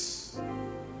changes.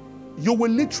 You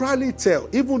will literally tell,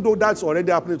 even though that's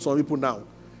already happening to some people now,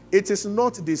 it is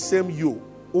not the same you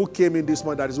who came in this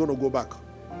month that is going to go back.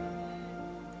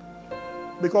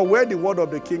 Because where the word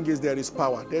of the king is, there is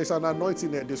power. There is an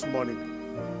anointing there this morning.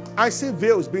 I see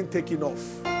veils being taken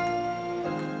off.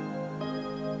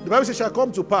 The Bible says, shall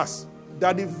come to pass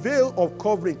that the veil of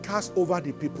covering cast over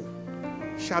the people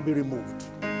shall be removed.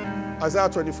 Isaiah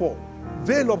 24.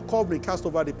 Veil of covering cast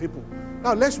over the people.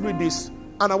 Now let's read this,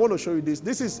 and I want to show you this.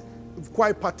 This is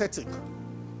quite pathetic.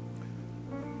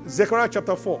 Zechariah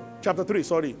chapter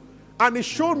 3. And he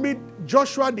showed me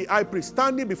Joshua the high priest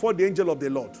standing before the angel of the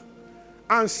Lord,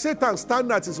 and Satan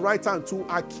standing at his right hand to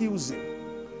accuse him.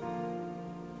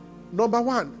 Number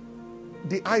one,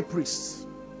 the high priest.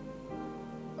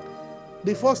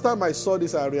 The first time I saw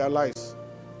this, I realized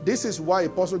this is why a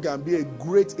person can be a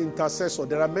great intercessor.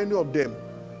 There are many of them.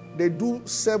 They do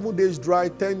 7 days dry,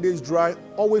 10 days dry,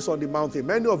 always on the mountain.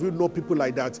 Many of you know people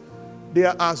like that. They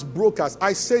are as broke as.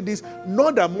 I say this,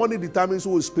 not that money determines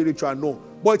who is spiritual, no.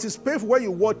 But it is painful when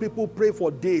you watch people pray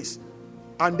for days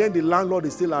And then the landlord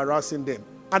is still harassing them.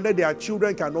 And then their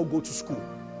children cannot go to school.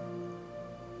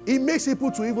 It makes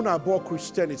people to even abhor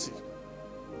Christianity.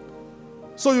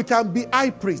 So you can be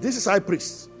high priest. This is high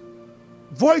priest.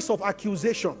 Voice of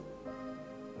accusation.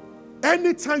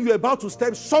 Anytime you're about to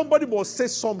step, somebody must say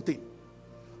something.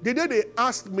 The day they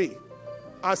asked me,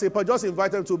 as a just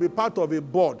invited them to be part of a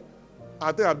board,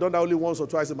 I think I've done that only once or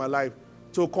twice in my life,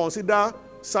 to consider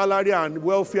salary and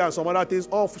welfare and some other things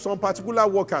of some particular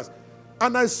workers.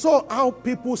 And I saw how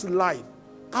people's life,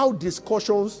 how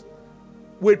discussions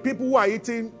with people who are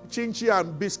eating chin-chin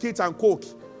and biscuits and coke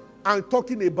and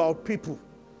talking about people.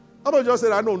 I just said,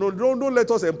 don't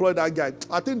let us employ that guy.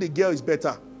 I think the girl is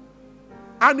better.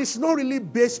 And it's not really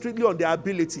based strictly on their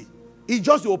ability. It's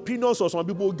just the opinions of some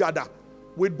people who gather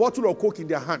with bottle of coke in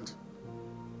their hand.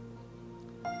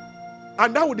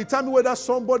 And that will determine whether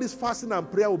somebody's fasting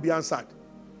and prayer will be answered.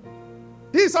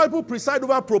 These are people preside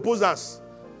over proposals.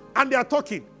 And they are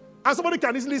talking. And somebody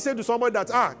can easily say to somebody that,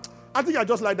 I think I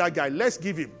just like that guy. Let's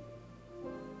give him.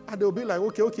 And they'll be like,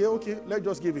 okay. Let's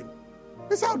just give him.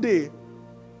 That's how they.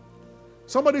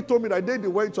 Somebody told me that they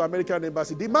went to American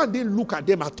embassy. The man didn't look at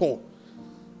them at all.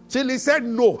 Till he said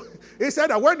no. He said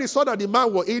that when he saw that the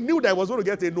man was, he knew that he was going to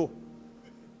get a no.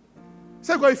 He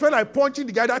said, he felt like punching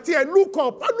the guy that here, look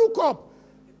up.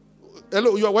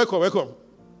 Hello, you are welcome.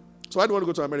 So I don't want to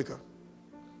go to America.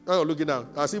 I was looking down,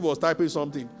 as if he was typing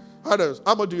something.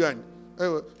 How much do you earn?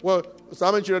 Well, so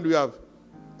how many children do you have?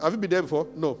 Have you been there before?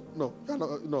 No.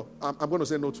 I'm going to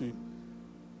say no to you.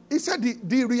 He said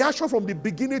the reaction from the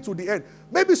beginning to the end.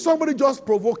 Maybe somebody just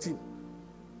provoked him.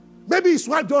 Maybe his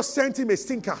wife just sent him a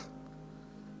stinker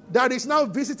that is now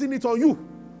visiting it on you.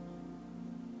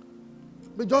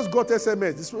 He just got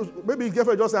SMS. Maybe his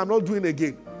girlfriend just said, I'm not doing it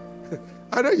again.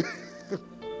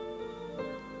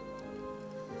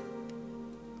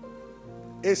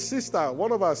 A sister,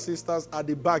 one of our sisters at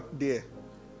the back there,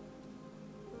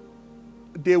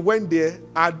 they went there.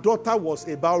 Her daughter was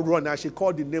about run, and she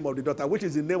called the name of the daughter, which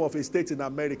is the name of a state in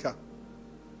America.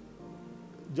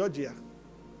 Georgia.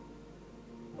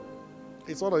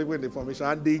 It's not even the information.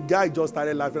 And the guy just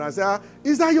started laughing. I said,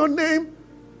 is that your name?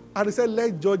 And he said,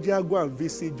 let Georgia go and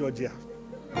visit Georgia.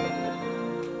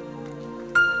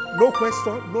 No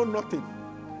question, no nothing.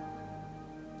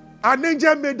 An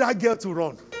angel made that girl to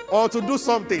run or to do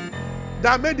something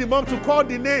that made the mom to call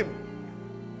the name.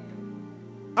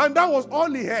 And that was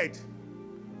all he heard.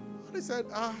 And he said,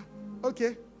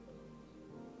 okay.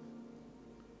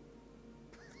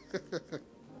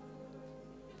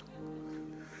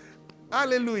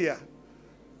 Hallelujah.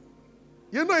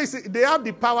 You know, they have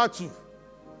the power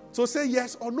to say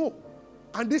yes or no.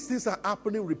 And these things are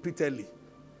happening repeatedly.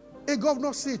 A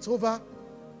governor sits over.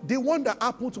 The one that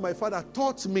happened to my father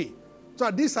taught me.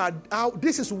 So this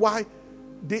is why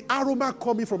the aroma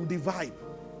coming from the vibe.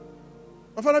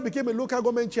 My father became a local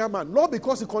government chairman, not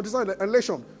because he contested an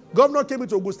election. Governor came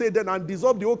into Ogun State then and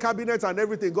dissolved the whole cabinet and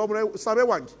everything. Governor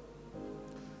Sabewang.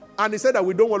 And he said that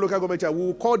we don't want local government chairman. We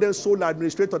will call them Sola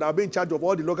administrator that will be in charge of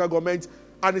all the local governments.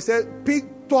 And he said,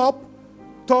 pick top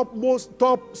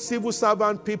civil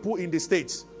servant people in the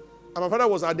states. And my father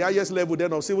was at the highest level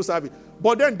then of civil service.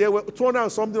 But then they were 200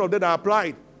 and something of them that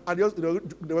applied. And they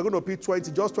were going to pick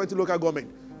 20 local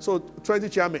government. So 20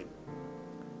 chairmen.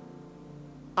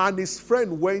 And his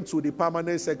friend went to the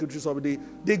permanent secretaries of the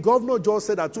governor just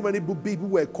said that too many people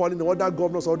were calling the other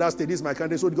governors of that state. This is my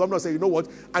candidate. So the governor said, you know what?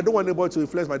 I don't want anybody to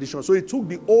influence my decision. So he took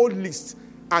the old list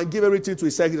and gave everything to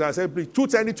his secretary and said, please,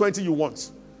 choose any 20 you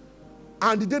want.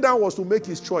 And the day that was to make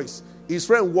his choice. His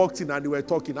friend walked in and they were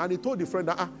talking. And he told the friend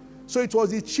that, so it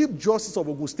was the Chief Justice of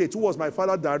Ogun State, who was my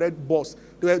father's direct boss.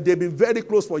 They've been very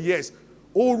close for years.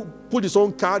 Who put his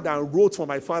own card and wrote for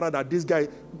my father that this guy,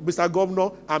 Mr.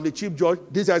 Governor, I'm the Chief Judge.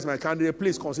 This guy is my candidate.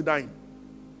 Please consider him.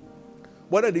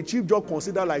 But then the Chief Judge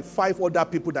considered like 5 other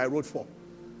people that I wrote for.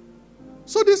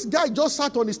 So this guy just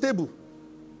sat on his table.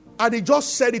 And he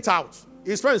just said it out.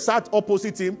 His friend sat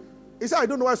opposite him. He said, I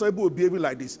don't know why some people will be behaving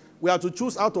like this. We have to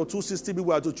choose out of 260 people.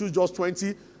 We have to choose just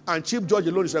 20. And Chief Judge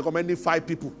alone is recommending 5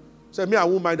 people. So me, I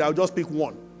won't mind. I'll just pick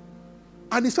one.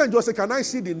 And his friend just said, can I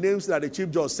see the names that the Chief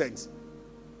Judge sent?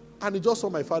 And he just saw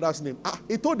my father's name.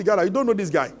 He told the guy that, you don't know this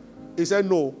guy. He said,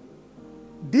 no.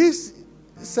 This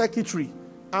secretary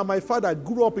and my father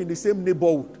grew up in the same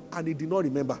neighborhood. And he did not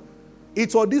remember.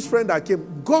 It was this friend that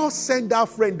came. God sent that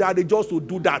friend that they just to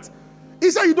do that. He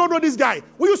said, you don't know this guy.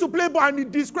 We used to play ball and he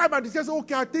described and he said,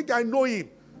 okay, I think I know him.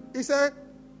 He said,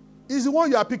 he's the one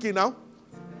you are picking now.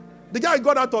 The guy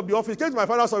got out of the office, came to my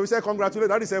father's office, said, congratulations.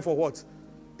 Daddy said, for what?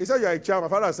 He said, you are a child. My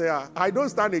father said, I don't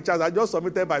stand a chance. I just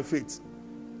submitted by faith.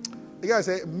 The guy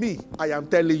said, me, I am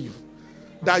telling you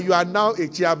that you are now a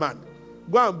chairman.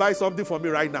 go and buy something for me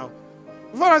right now.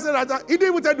 Before I said that, he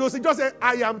didn't even tell those. He just said,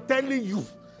 I am telling you.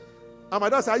 And my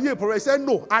dad said, are you a prophet? He said,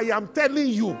 no, I am telling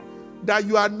you that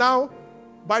you are now.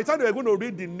 By the time they were going to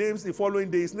read the names the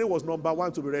following day, his name was number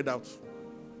 1 to be read out.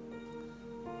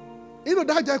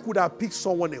 That guy could have picked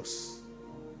someone else.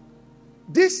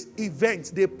 These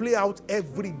events, they play out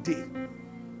every day.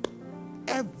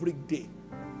 Every day.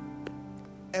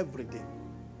 Every day.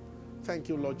 Thank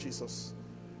you, Lord Jesus.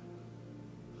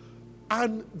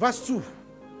 And verse 2.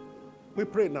 We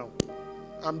pray now.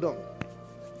 I'm done.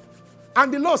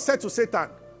 And the Lord said to Satan,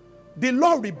 the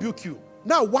Lord rebuke you.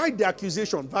 Now, why the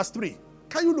accusation? Verse 3.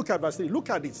 Can you look at verse 3? Look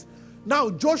at this. Now,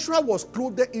 Joshua was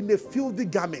clothed in a filthy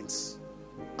garments.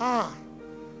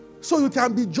 So you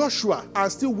can be Joshua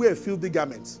and still wear filthy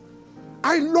garments.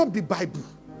 I love the Bible.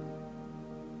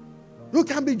 You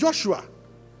can be Joshua.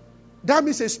 That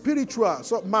means a spiritual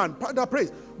man, that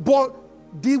praise. But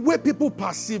the way people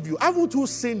perceive you, haven't you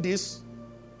seen this?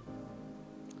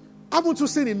 Haven't you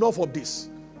seen enough of this?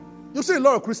 You see a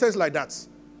lot of Christians like that.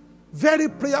 Very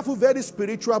prayerful, very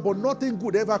spiritual, but nothing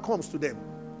good ever comes to them.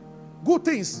 Good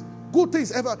things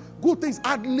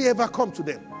hardly ever come to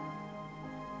them.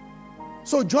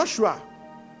 So Joshua,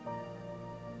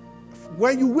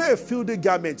 when you wear a filthy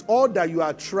garment, all that you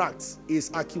attract is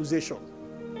accusation.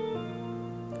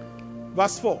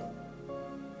 Verse 4.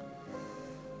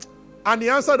 And he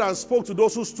answered and spoke to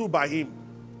those who stood by him.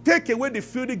 Take away the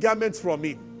filthy garments from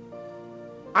him.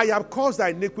 I have caused thy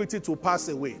iniquity to pass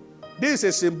away. This is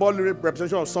a symbolic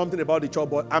representation of something about the church,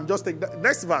 but I'm just taking that.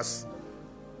 Next verse.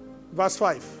 Verse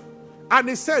 5. And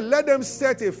he said, let them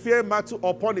set a fair mantle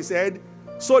upon his head.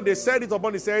 So they set it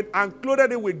upon his head and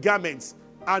clothed him with garments.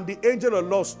 And the angel of the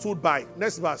Lord stood by.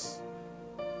 Next verse.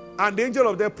 And the angel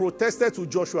of them protested to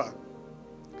Joshua.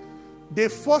 The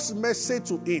first message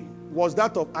to him was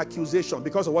that of accusation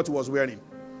because of what he was wearing.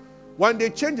 When they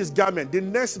changed his garment, the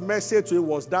next message to him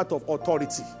was that of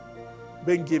authority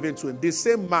being given to him. The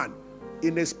same man,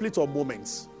 in a split of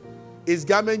moments, his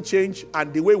garment changed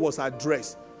and the way he was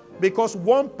addressed. Because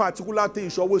one particular thing you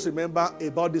should always remember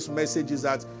about this message is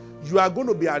that you are going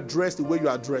to be addressed the way you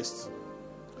are dressed.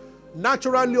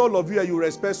 Naturally, all of you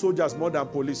respect soldiers more than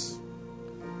police.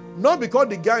 Not because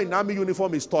the guy in army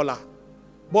uniform is taller,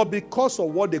 but because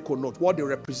of what they connote, what they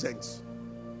represent.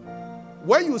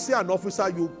 When you say an officer,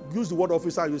 you use the word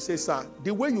officer, you say, sir,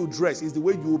 the way you dress is the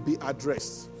way you will be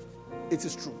addressed. It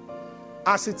is true.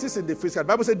 As it is in the physical. The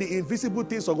Bible said the invisible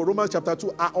things of Romans chapter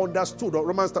 2 are understood, or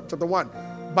Romans chapter 1,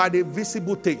 by the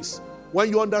visible things. When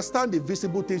you understand the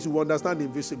visible things, you will understand the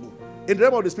invisible. In the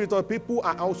realm of the spirit, people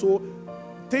are also,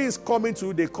 things coming to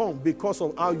you, they come because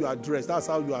of how you are dressed. That's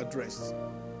how you are dressed.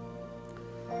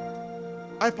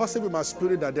 I perceive in my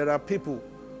spirit that there are people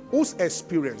whose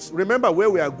experience, remember where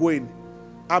we are going,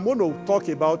 I'm going to talk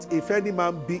about if any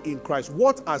man be in Christ.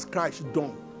 What has Christ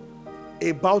done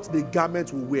about the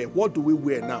garments we wear? What do we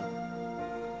wear now?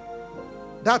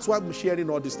 That's why I'm sharing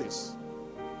all these things.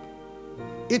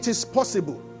 It is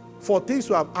possible for things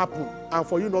to have happened and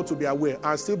for you not to be aware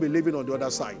and still be living on the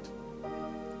other side.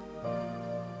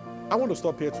 I want to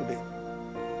stop here today.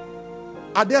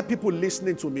 Are there people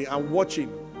listening to me and watching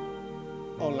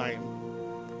online?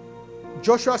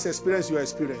 Joshua's experience, your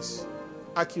experience.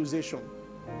 Accusation.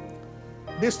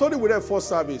 The story we read first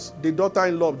service, the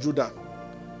daughter-in-law of Judah,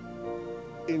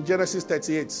 in Genesis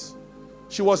 38.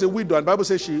 She was a widow, and the Bible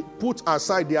says she put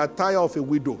aside the attire of a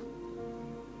widow.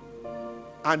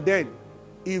 And then,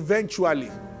 eventually,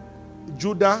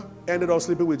 Judah ended up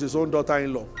sleeping with his own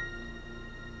daughter-in-law.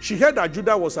 She heard that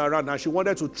Judah was around, and she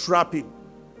wanted to trap him.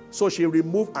 So she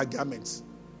removed her garments.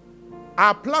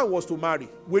 Her plan was to marry.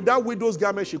 With that widow's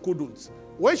garment, she couldn't.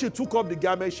 When she took up the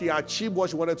garment, she achieved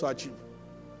what she wanted to achieve.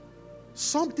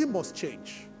 Something must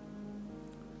change.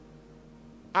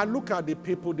 I look at the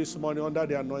people this morning under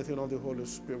the anointing of the Holy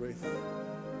Spirit.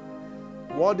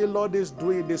 What the Lord is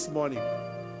doing this morning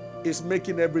is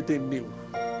making everything new.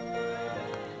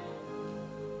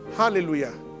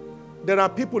 Hallelujah. There are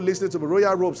people listening to me.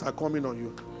 Royal robes are coming on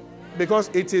you. Because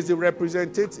it is the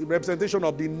representation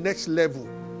of the next level.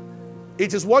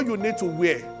 It is what you need to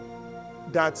wear.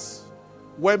 That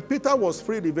when Peter was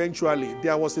freed eventually,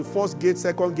 there was a first gate,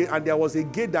 second gate, and there was a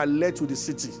gate that led to the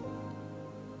city.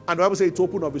 And the Bible says it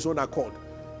opened of its own accord.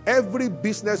 Every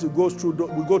business will go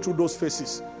through those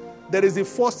phases. There is the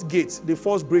first gate, the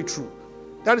first breakthrough.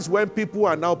 That is when people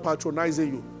are now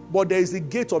patronizing you. But there is the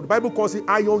gate of, the Bible calls it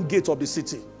iron gate of the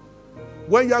city.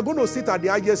 When you are going to sit at the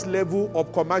highest level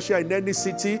of commercial in any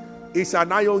city, it's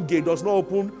an iron gate. It does not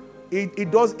open.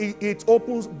 It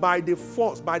opens by the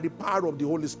force, by the power of the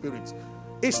Holy Spirit.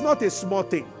 It's not a small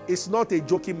thing. It's not a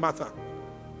joking matter.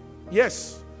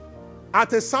 Yes.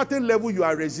 At a certain level, you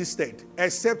are resisted,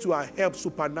 except you are helped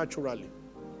supernaturally.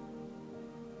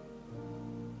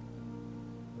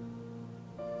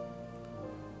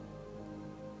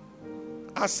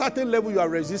 At a certain level, you are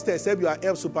resisted, except you are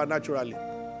helped supernaturally.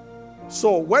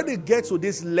 So when it gets to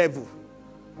this level,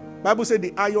 Bible said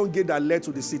the iron gate that led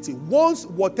to the city. Once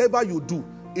whatever you do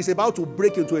is about to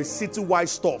break into a city-wide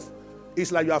stuff,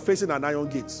 it's like you are facing an iron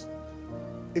gate.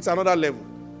 It's another level.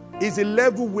 It's a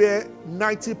level where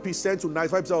 90% to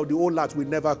 95% of the whole lot will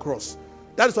never cross.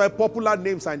 That is why popular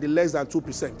names are in the less than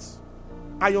 2%.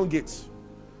 Iron gates.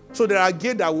 So there are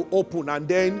gates that will open, and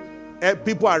then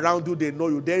people around you, they know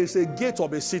you. There is a gate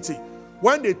of a city.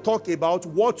 When they talk about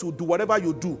what to do, whatever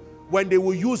you do, when they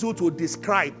will use you to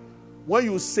describe, when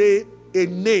you say a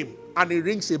name and it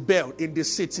rings a bell in the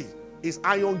city, it's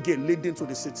iron gate leading to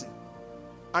the city.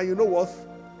 And you know what?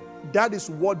 That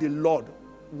is what the Lord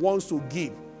wants to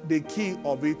give the key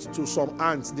of it to some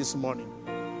hands this morning.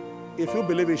 If you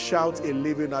believe it, shout a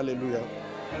living hallelujah.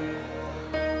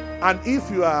 And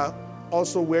if you are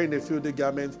also wearing a filthy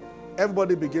garment,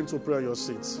 everybody begin to pray on your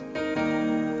seats.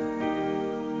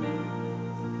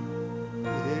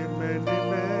 Amen,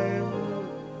 amen.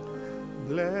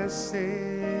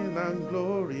 Blessing and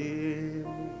glory,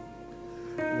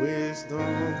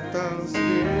 wisdom,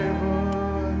 thanksgiving,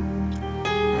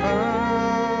 and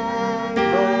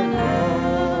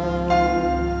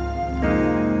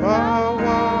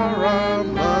power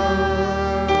and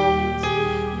might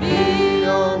be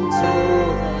unto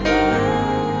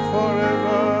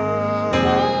forever.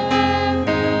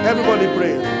 Everybody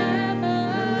pray.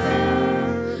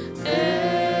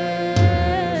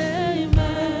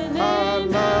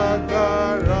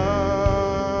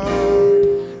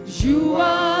 You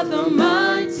are the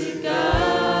mighty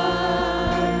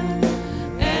God,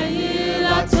 and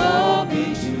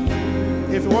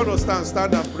if you want to stand,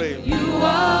 stand and pray. you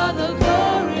are the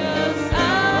glorious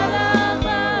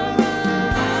Alabama.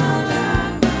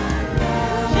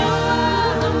 You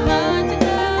are the mighty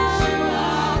God. You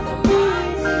are the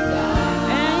mighty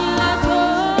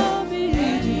God,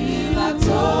 and you are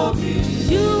Toby.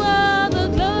 You are the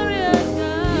glorious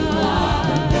God. You are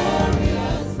the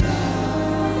glorious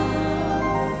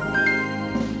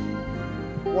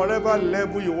God. Whatever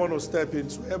level you want to step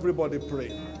into, everybody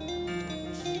pray.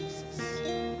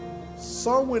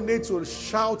 Some will need to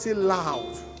shout it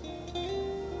loud.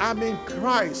 I'm in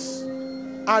Christ.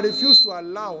 I refuse to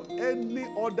allow any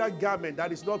other garment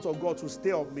that is not of God to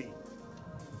stay on me.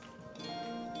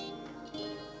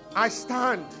 I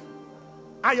stand.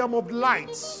 I am of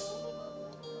light.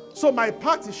 So my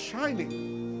path is shining.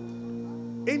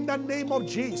 In the name of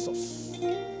Jesus.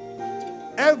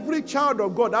 Every child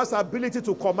of God has the ability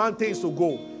to command things to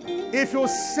go. If you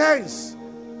sense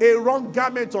a wrong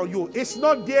garment on you, it's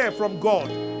not there from God.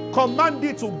 Command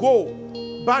it to go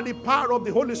by the power of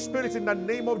the Holy Spirit in the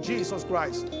name of Jesus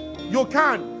Christ. You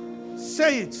can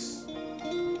say it.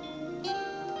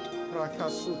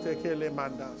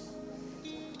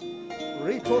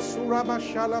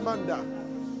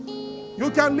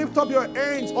 You can lift up your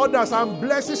hands, others, and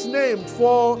bless His name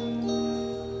for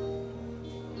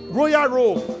royal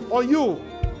robe on you.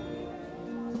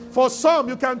 For some,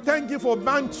 you can thank Him for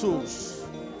mantles.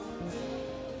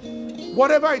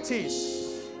 Whatever it is,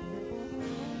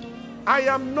 I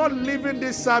am not leaving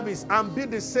this service and be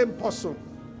the same person.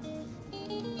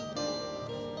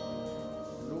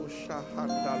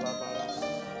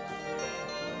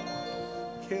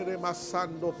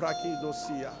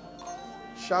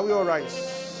 Shall we all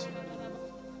rise?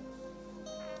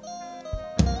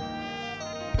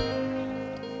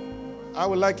 I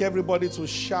would like everybody to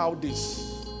shout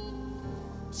this.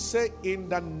 Say, in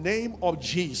the name of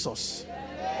Jesus.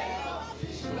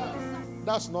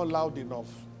 That's not loud enough.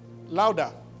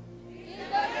 Louder.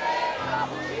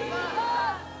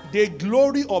 The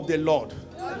glory of the Lord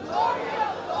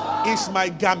is my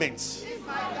garment.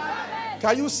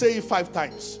 Can you say it 5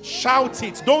 times? Shout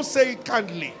it. Don't say it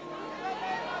kindly.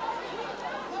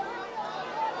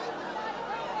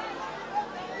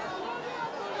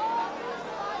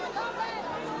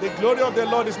 The glory of the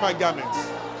Lord is my garment.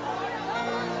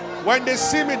 When they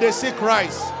see me, they see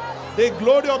Christ. The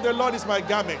glory of the Lord is my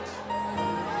garment.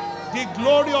 The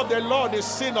glory of the Lord is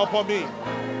seen upon me.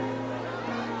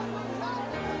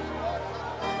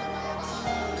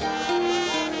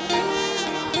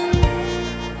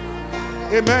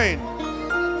 Amen.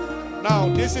 Now,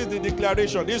 this is the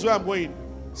declaration. This is where I'm going.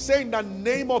 Say in the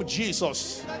name of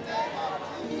Jesus.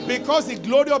 Because the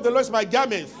glory of the Lord is my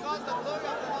garment.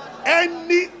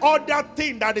 Any other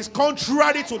thing that is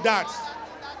contrary to that,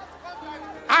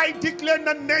 I declare in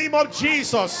the name of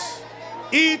Jesus,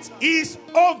 it is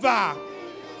over.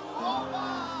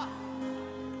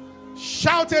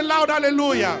 Shout a loud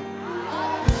hallelujah.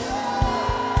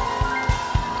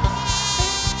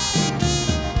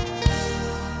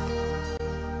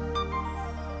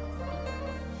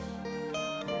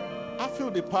 I feel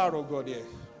the power of God here.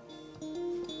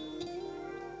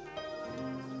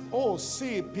 Oh,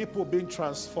 see people being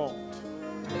transformed.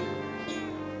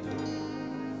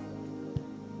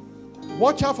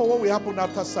 Watch out for what will happen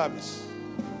after service.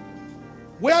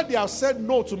 Where they have said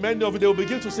no to many of you, they will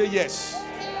begin to say yes.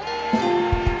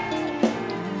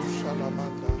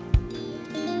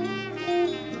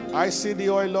 I see the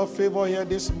oil of favor here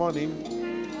this morning.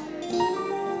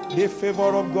 The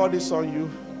favor of God is on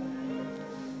you.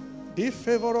 The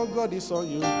favor of God is on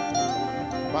you.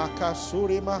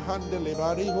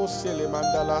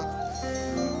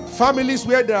 Families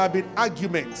where there have been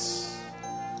arguments.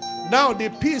 Now the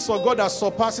peace of God that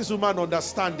surpasses human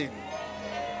understanding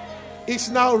is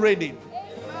now reigning.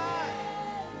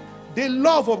 The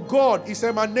love of God is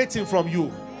emanating from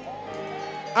you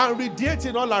and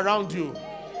radiating all around you.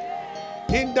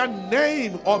 In the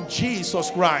name of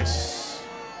Jesus Christ.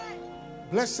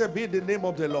 Blessed be the name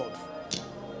of the Lord.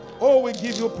 Oh, we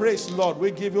give you praise, Lord.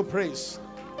 We give you praise.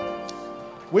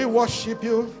 We worship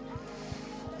you.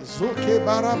 Zuke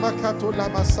baramakato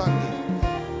lamasandi.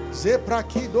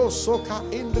 Zeprakido soka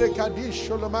indre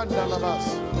kadisho lomanda labas.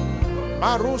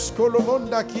 Marus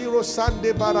kolomonda kiro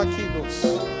sande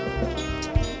barakidos.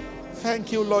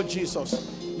 Thank you, Lord Jesus.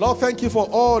 Lord, thank you for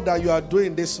all that you are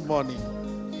doing this morning.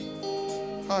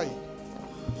 Hi.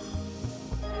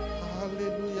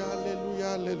 Hallelujah, hallelujah,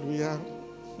 hallelujah.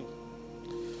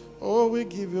 Oh, we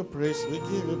give you praise, we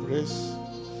give you praise.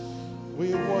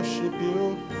 We worship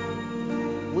you.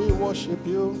 We worship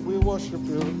you. We worship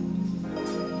you.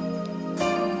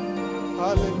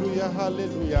 Hallelujah,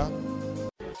 hallelujah.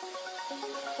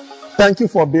 Thank you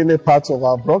for being a part of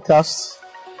our broadcast.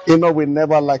 You know, we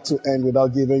never like to end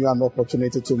without giving you an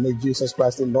opportunity to make Jesus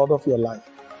Christ the Lord of your life.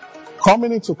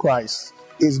 Coming into Christ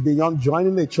is beyond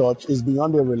joining a church, is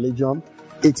beyond a religion.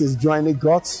 It is joining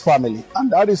God's family.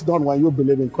 And that is done when you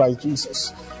believe in Christ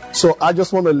Jesus. So I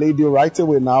just want to lead you right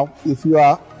away now. If you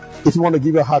want to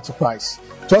give your heart to Christ,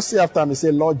 just say after me,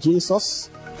 say, Lord Jesus,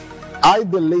 I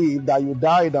believe that you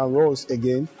died and rose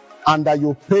again and that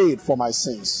you paid for my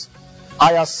sins.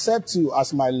 I accept you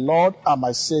as my Lord and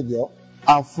my Savior,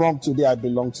 and from today I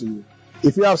belong to you.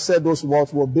 If you have said those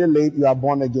words, will be late, you are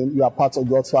born again, you are part of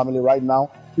God's family right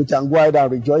now. You can go ahead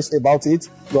and rejoice about it.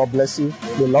 God bless you.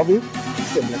 We love you.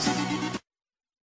 Stay blessed.